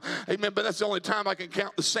right now. Amen. But that's the only time I can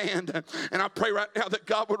count the sand. And I pray right now that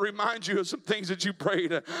God would remind you of some things that you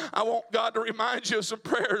prayed. I want God to remind you of some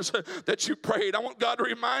prayers that you prayed. I want God to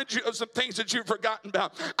remind you of some things that you've forgotten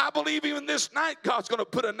about. I believe even this night God's going to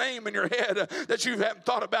put a name in your head that you haven't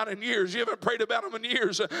thought about in years. You haven't prayed about them in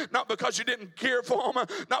years. Not because you didn't care for them,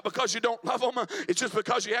 not because you don't love them. It's just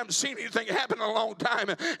because you haven't seen anything happen in a long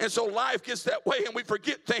time. And so life gets that way and we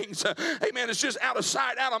forget things. Amen. It's just out of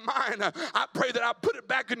sight, out of mind. I pray that I put it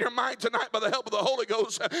back in your mind tonight by the help of the Holy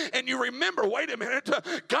Ghost. And you remember, wait a minute,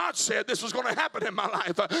 God said this was going to happen in in my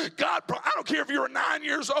life. God, I don't care if you're 9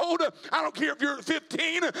 years old. I don't care if you're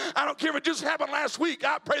 15. I don't care if it just happened last week.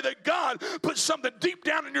 I pray that God put something deep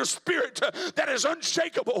down in your spirit that is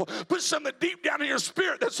unshakable. Put something deep down in your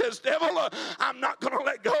spirit that says, devil, I'm not going to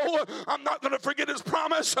let go. I'm not going to forget his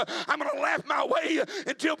promise. I'm going to laugh my way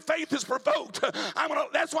until faith is provoked.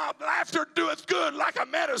 That's why laughter doeth good like a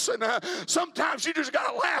medicine. Sometimes you just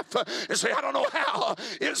got to laugh and say, I don't know how.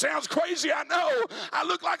 It sounds crazy, I know. I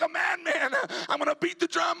look like a madman. I'm going to beat the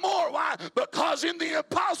drum more. Why? Because in the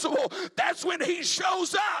impossible, that's when he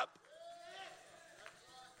shows up.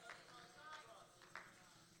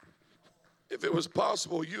 If it was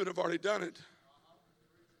possible, you would have already done it.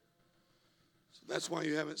 So that's why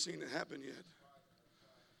you haven't seen it happen yet.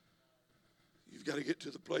 You've got to get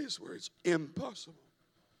to the place where it's impossible.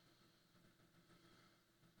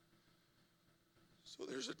 So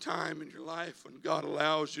there's a time in your life when God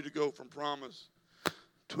allows you to go from promise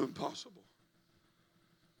to impossible.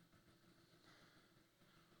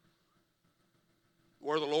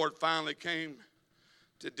 Where the Lord finally came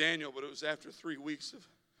to Daniel, but it was after 3 weeks of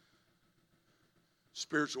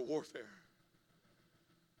spiritual warfare.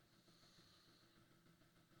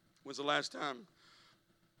 When's the last time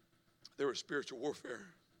there was spiritual warfare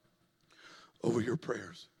over your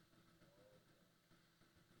prayers?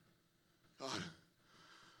 God,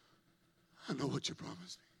 I know what you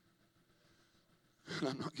promised me, and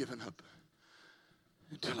I'm not giving up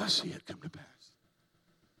until I see it come to pass.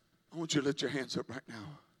 I want you to lift your hands up right now.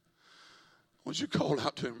 I want you to call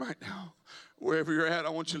out to him right now. Wherever you're at, I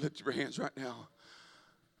want you to lift your hands right now.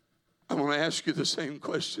 I want to ask you the same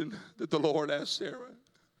question that the Lord asked Sarah.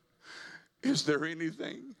 Is there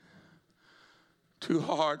anything too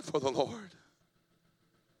hard for the Lord?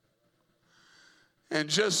 And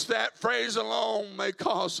just that phrase alone may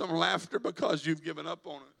cause some laughter because you've given up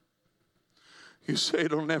on it. You say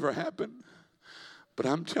it'll never happen. But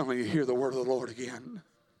I'm telling you, hear the word of the Lord again.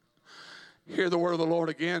 Hear the word of the Lord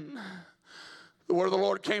again. The word of the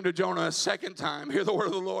Lord came to Jonah a second time. Hear the word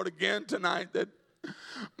of the Lord again tonight, that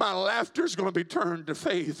my laughter is going to be turned to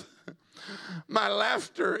faith. My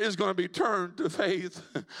laughter is going to be turned to faith.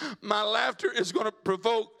 My laughter is going to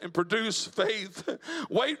provoke and produce faith.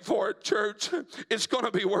 Wait for it, church. It's going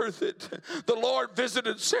to be worth it. The Lord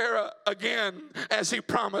visited Sarah again as he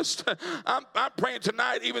promised. I'm praying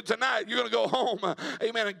tonight, even tonight, you're going to go home.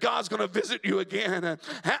 Amen. And God's going to visit you again.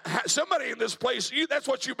 Somebody in this place, that's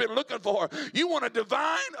what you've been looking for. You want a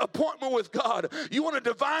divine appointment with God. You want a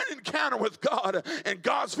divine encounter with God. And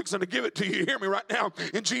God's fixing to give it to you. Hear me right now.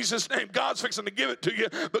 In Jesus' name, God's fixing to give it to you,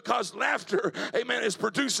 because laughter, amen, is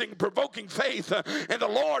provoking faith. And the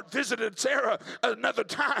Lord visited Sarah another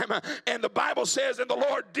time. And the Bible says, and the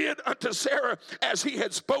Lord did unto Sarah as he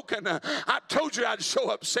had spoken. I told you I'd show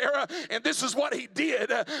up, Sarah. And this is what he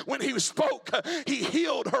did when he spoke. He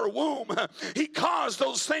healed her womb. He caused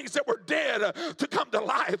those things that were dead to come to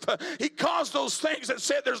life. He caused those things that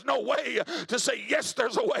said there's no way to say, yes,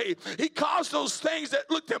 there's a way. He caused those things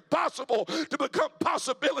that looked impossible to become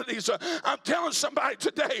possibilities. I'm telling somebody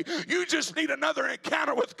today, you just need another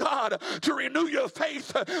encounter with God to renew your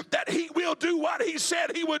faith that he will do what he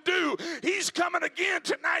said he would do. He's coming again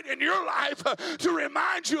tonight in your life to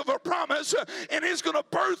remind you of a promise, and he's going to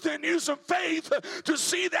birth in you some faith to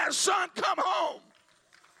see that son come home.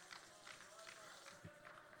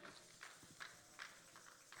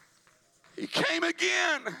 He came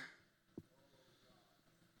again.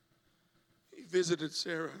 He visited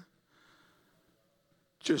Sarah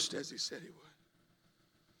just as he said he would.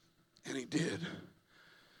 And he did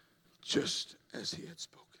just as he had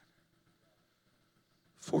spoken.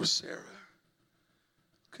 For Sarah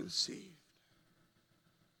conceived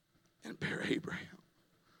and bare Abraham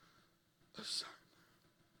a son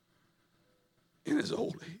in his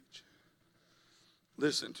old age.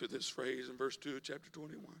 Listen to this phrase in verse 2 of chapter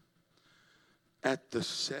 21. At the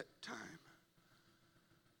set time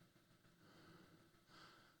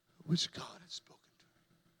which God had spoken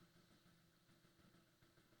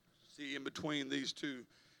to him. See, in between these two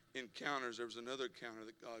encounters, there was another encounter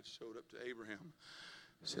that God showed up to Abraham.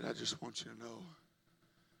 He said, I just want you to know,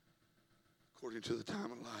 according to the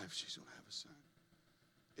time of life, she's going to have a son.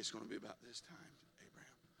 It's going to be about this time,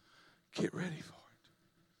 Abraham. Get ready for it.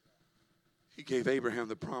 He gave Abraham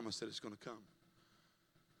the promise that it's going to come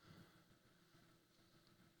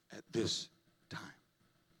at this time.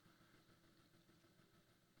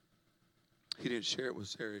 He didn't share it with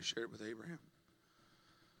Sarah, he shared it with Abraham.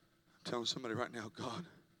 I'm telling somebody right now, God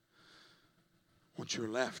wants your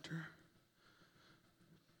laughter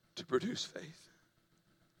to produce faith.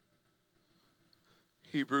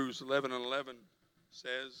 Hebrews 11:11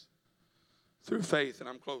 says, through faith, and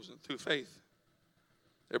I'm closing, through faith,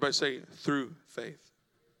 Everybody say, through faith.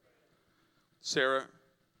 Sarah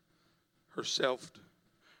herself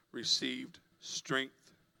received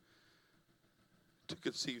strength to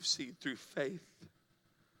conceive seed through faith.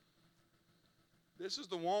 This is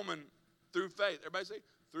the woman through faith. Everybody say,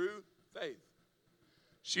 through faith.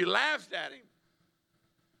 She laughed at him.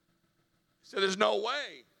 Said, there's no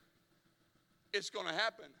way it's going to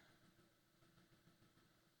happen.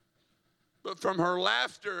 But from her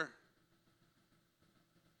laughter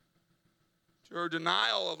to her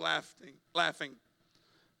denial of laughing,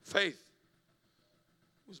 faith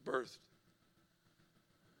was birthed.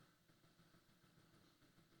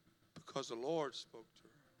 Because the Lord spoke to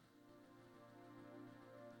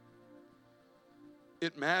her.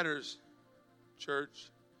 It matters, church,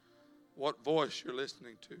 what voice you're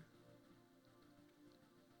listening to.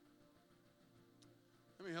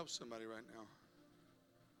 Let me help somebody right now.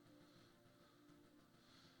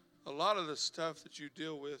 A lot of the stuff that you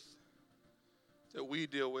deal with, that we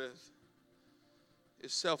deal with,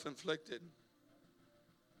 is self-inflicted.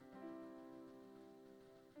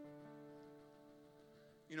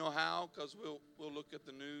 You know how? Because we'll look at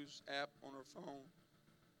the news app on our phone.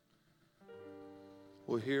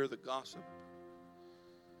 We'll hear the gossip.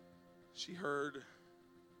 She heard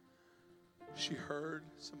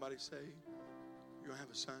somebody say, you're going to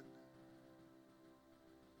have a son.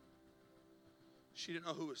 She didn't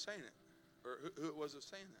know who was saying it, or who it was that was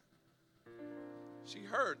saying that. She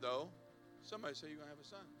heard, though, somebody say, you're going to have a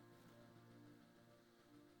son.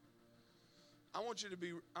 I want you to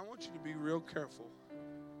be real careful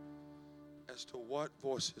as to what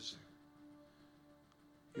voices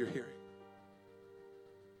you're hearing.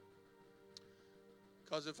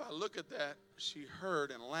 Because if I look at that, she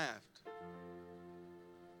heard and laughed.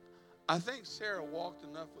 I think Sarah walked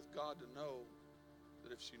enough with God to know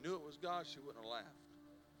that if she knew it was God, she wouldn't have laughed.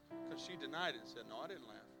 Because she denied it and said, no, I didn't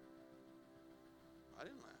laugh. I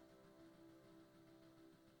didn't laugh.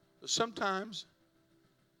 But sometimes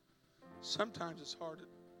it's hard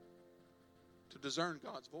to discern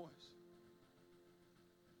God's voice.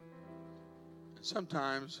 And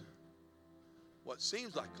sometimes what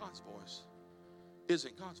seems like God's voice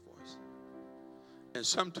isn't God's voice. And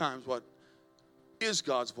sometimes what is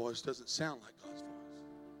God's voice doesn't sound like God's voice.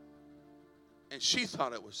 And she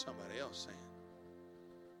thought it was somebody else saying,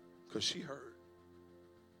 because she heard.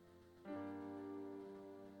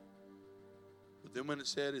 But then when it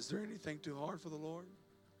said, is there anything too hard for the Lord?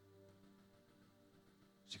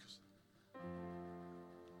 She goes,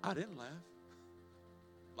 I didn't laugh.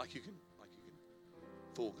 Like you can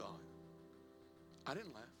fool God. I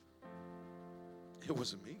didn't laugh. It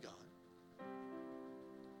wasn't me, God.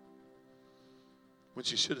 When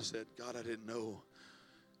she should have said, God, I didn't know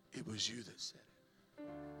it was you that said it.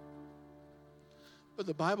 But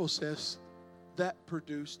the Bible says that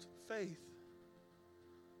produced faith.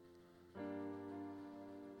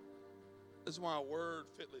 That's why a word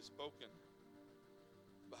fitly spoken,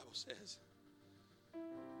 the Bible says,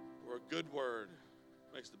 or a good word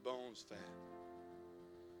makes the bones fat.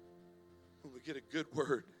 When we get a good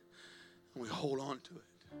word and we hold on to it.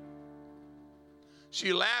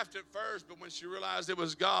 She laughed at first, but when she realized it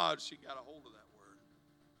was God, she got a hold of that word.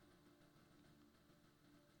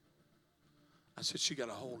 I said she got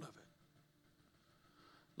a hold of it.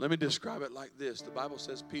 Let me describe it like this. The Bible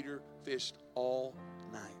says Peter fished all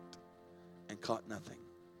night and caught nothing.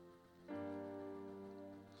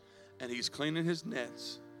 And he's cleaning his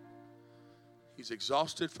nets. He's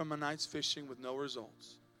exhausted from a night's fishing with no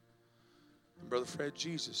results. And Brother Fred,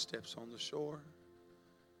 Jesus steps on the shore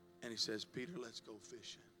and he says, Peter, let's go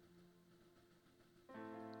fishing.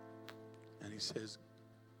 And he says,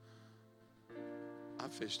 I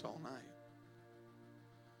fished all night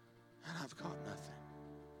and I've caught nothing.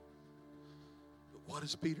 But what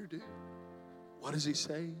does Peter do? What does he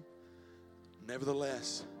say?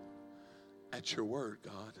 Nevertheless, at your word,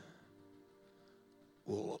 God,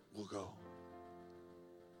 we'll go.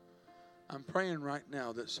 I'm praying right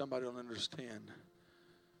now that somebody will understand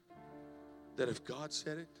that if God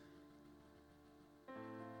said it,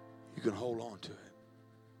 you can hold on to it.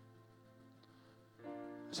 I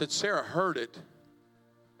said Sarah heard it,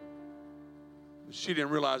 but she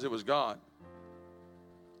didn't realize it was God.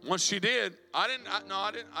 Once she did, I didn't laugh.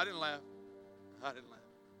 I didn't laugh.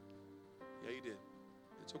 Yeah, you did.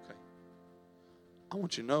 It's okay. I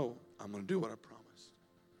want you to know I'm going to do what I promised.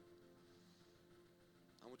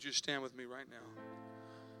 I want you to stand with me right now.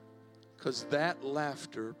 Because that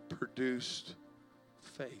laughter produced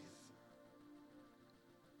faith.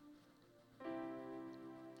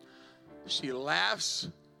 She laughs,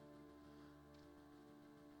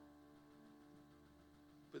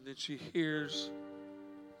 but then she hears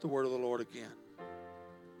the word of the Lord again.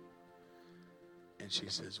 And she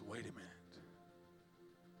says, wait a minute.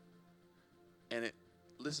 And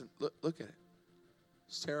listen, look at it.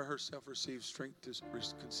 Sarah herself received strength to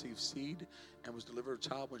conceive seed and was delivered a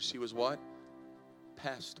child when she was what?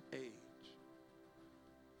 Past age.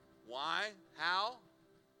 Why? How?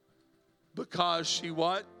 Because she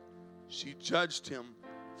what? She judged him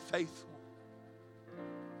faithful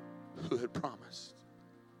who had promised.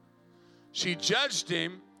 She judged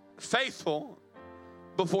him faithful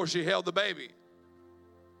before she held the baby.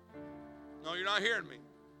 No, you're not hearing me.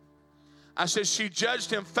 I said she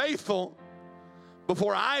judged him faithful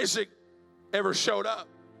before Isaac ever showed up.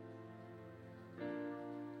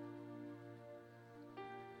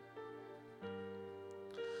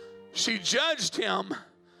 She judged him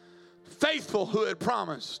faithful who had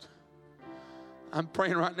promised. I'm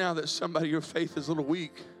praying right now that somebody, your faith is a little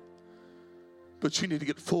weak, but you need to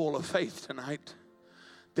get full of faith tonight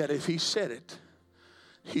that if he said it,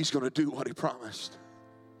 he's going to do what he promised.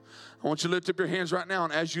 I want you to lift up your hands right now,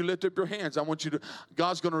 and as you lift up your hands, I want you to,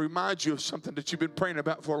 God's going to remind you of something that you've been praying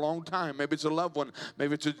about for a long time. Maybe it's a loved one,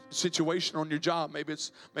 maybe it's a situation on your job, maybe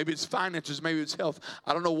it's finances, maybe it's health.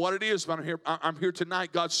 I don't know what it is, but I'm here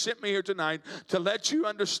tonight. God sent me here tonight to let you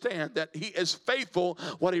understand that he is faithful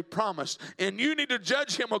what he promised, and you need to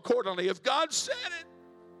judge him accordingly. If God said it,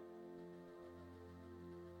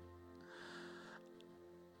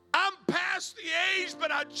 I'm past the age,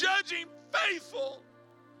 but I judge him faithful.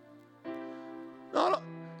 No,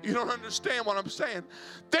 you don't understand what I'm saying.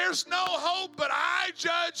 There's no hope, but I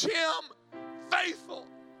judge him faithful.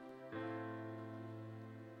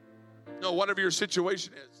 No, whatever your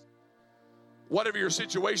situation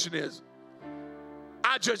is,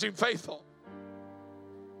 I judge him faithful.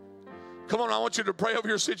 Come on, I want you to pray over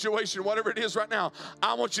your situation, whatever it is right now.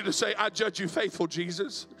 I want you to say, I judge you faithful,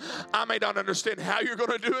 Jesus. I may not understand how you're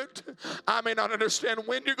going to do it. I may not understand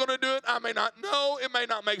when you're going to do it. I may not know. It may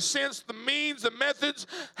not make sense. The means, the methods,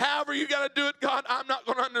 however you got to do it, God, I'm not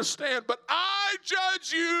going to understand. But I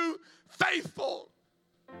judge you faithful.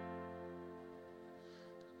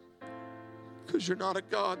 Because you're not a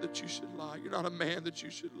God that you should lie. You're not a man that you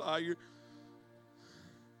should lie.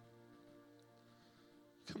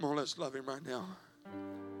 Come on, let's love him right now.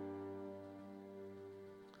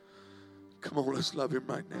 Come on, let's love him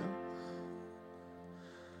right now.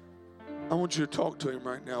 I want you to talk to him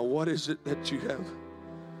right now. What is it that you have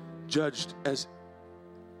judged as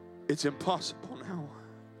it's impossible now?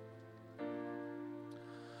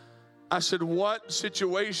 I said, what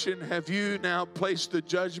situation have you now placed the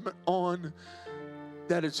judgment on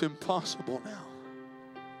that it's impossible now?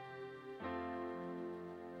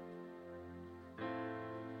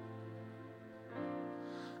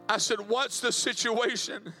 I said, what's the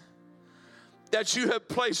situation that you have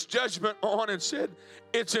placed judgment on and said,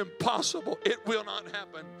 it's impossible, it will not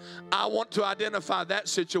happen? I want to identify that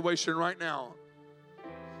situation right now.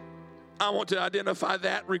 I want to identify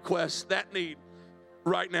that request, that need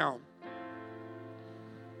right now.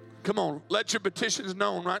 Come on, let your petitions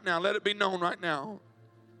known right now. Let it be known right now.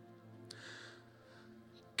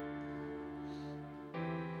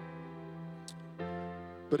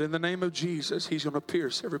 But in the name of Jesus, he's going to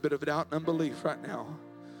pierce every bit of doubt and unbelief right now.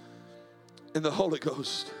 In the Holy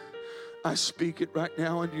Ghost, I speak it right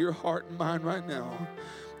now into your heart and mind right now.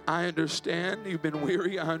 I understand you've been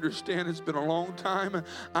weary. I understand it's been a long time.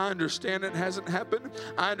 I understand it hasn't happened.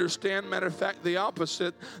 I understand, matter of fact, the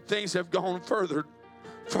opposite. Things have gone further.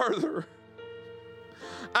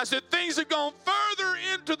 I said things have gone further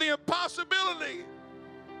into the impossibility.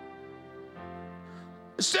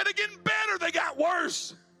 Instead of getting better, they got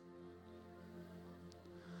worse.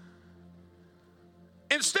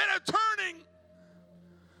 Instead of turning,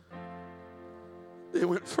 they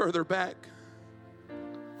went further back.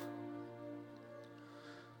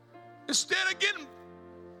 Instead of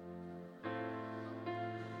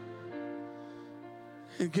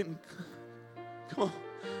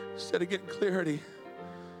instead of getting clarity,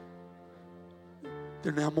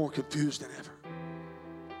 they're now more confused than ever.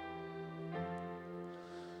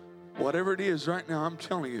 Whatever it is right now, I'm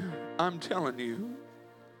telling you,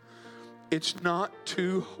 it's not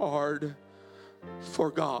too hard for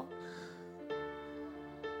God.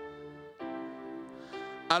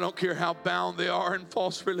 I don't care how bound they are in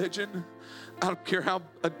false religion. I don't care how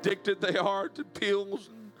addicted they are to pills.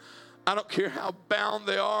 I don't care how bound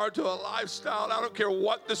they are to a lifestyle. I don't care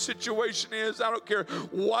what the situation is. I don't care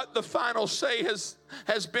what the final say has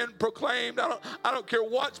been proclaimed. I don't care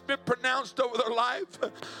what's been pronounced over their life.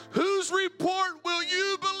 Whose report will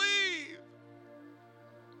you believe?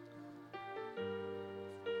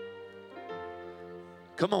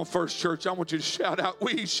 Come on, First Church, I want you to shout out,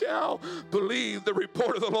 we shall believe the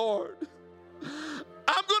report of the Lord.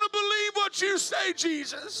 I'm going to believe what you say,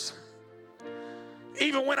 Jesus.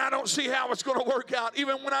 Even when I don't see how it's going to work out,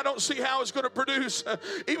 even when I don't see how it's going to produce,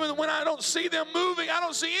 even when I don't see them moving, I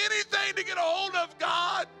don't see anything to get a hold of,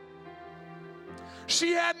 God.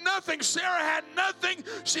 She had nothing. Sarah had nothing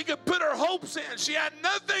she could put her hopes in. She had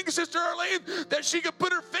nothing, Sister Arlene, that she could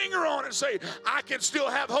put her finger on and say, I can still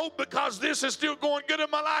have hope because this is still going good in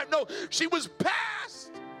my life. No, she was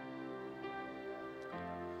past.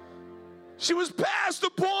 She was past the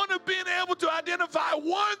point of being able to identify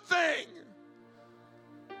one thing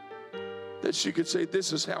that she could say,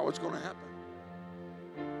 this is how it's going to happen.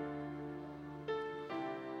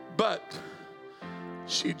 But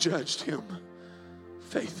she judged him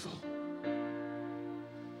faithful.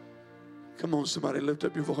 Come on, somebody, lift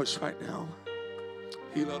up your voice right now.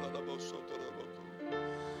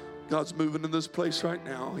 God's moving in this place right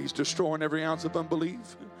now. He's destroying every ounce of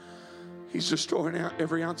unbelief. He's destroying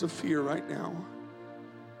every ounce of fear right now.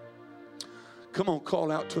 Come on,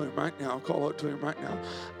 call out to him right now. Call out to him right now.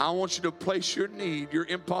 I want you to place your need, your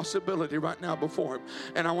impossibility right now before him.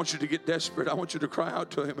 And I want you to get desperate. I want you to cry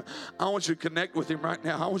out to him. I want you to connect with him right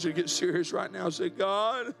now. I want you to get serious right now and say,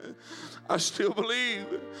 God, I still believe.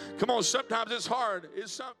 Come on, sometimes it's hard.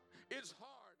 It's hard.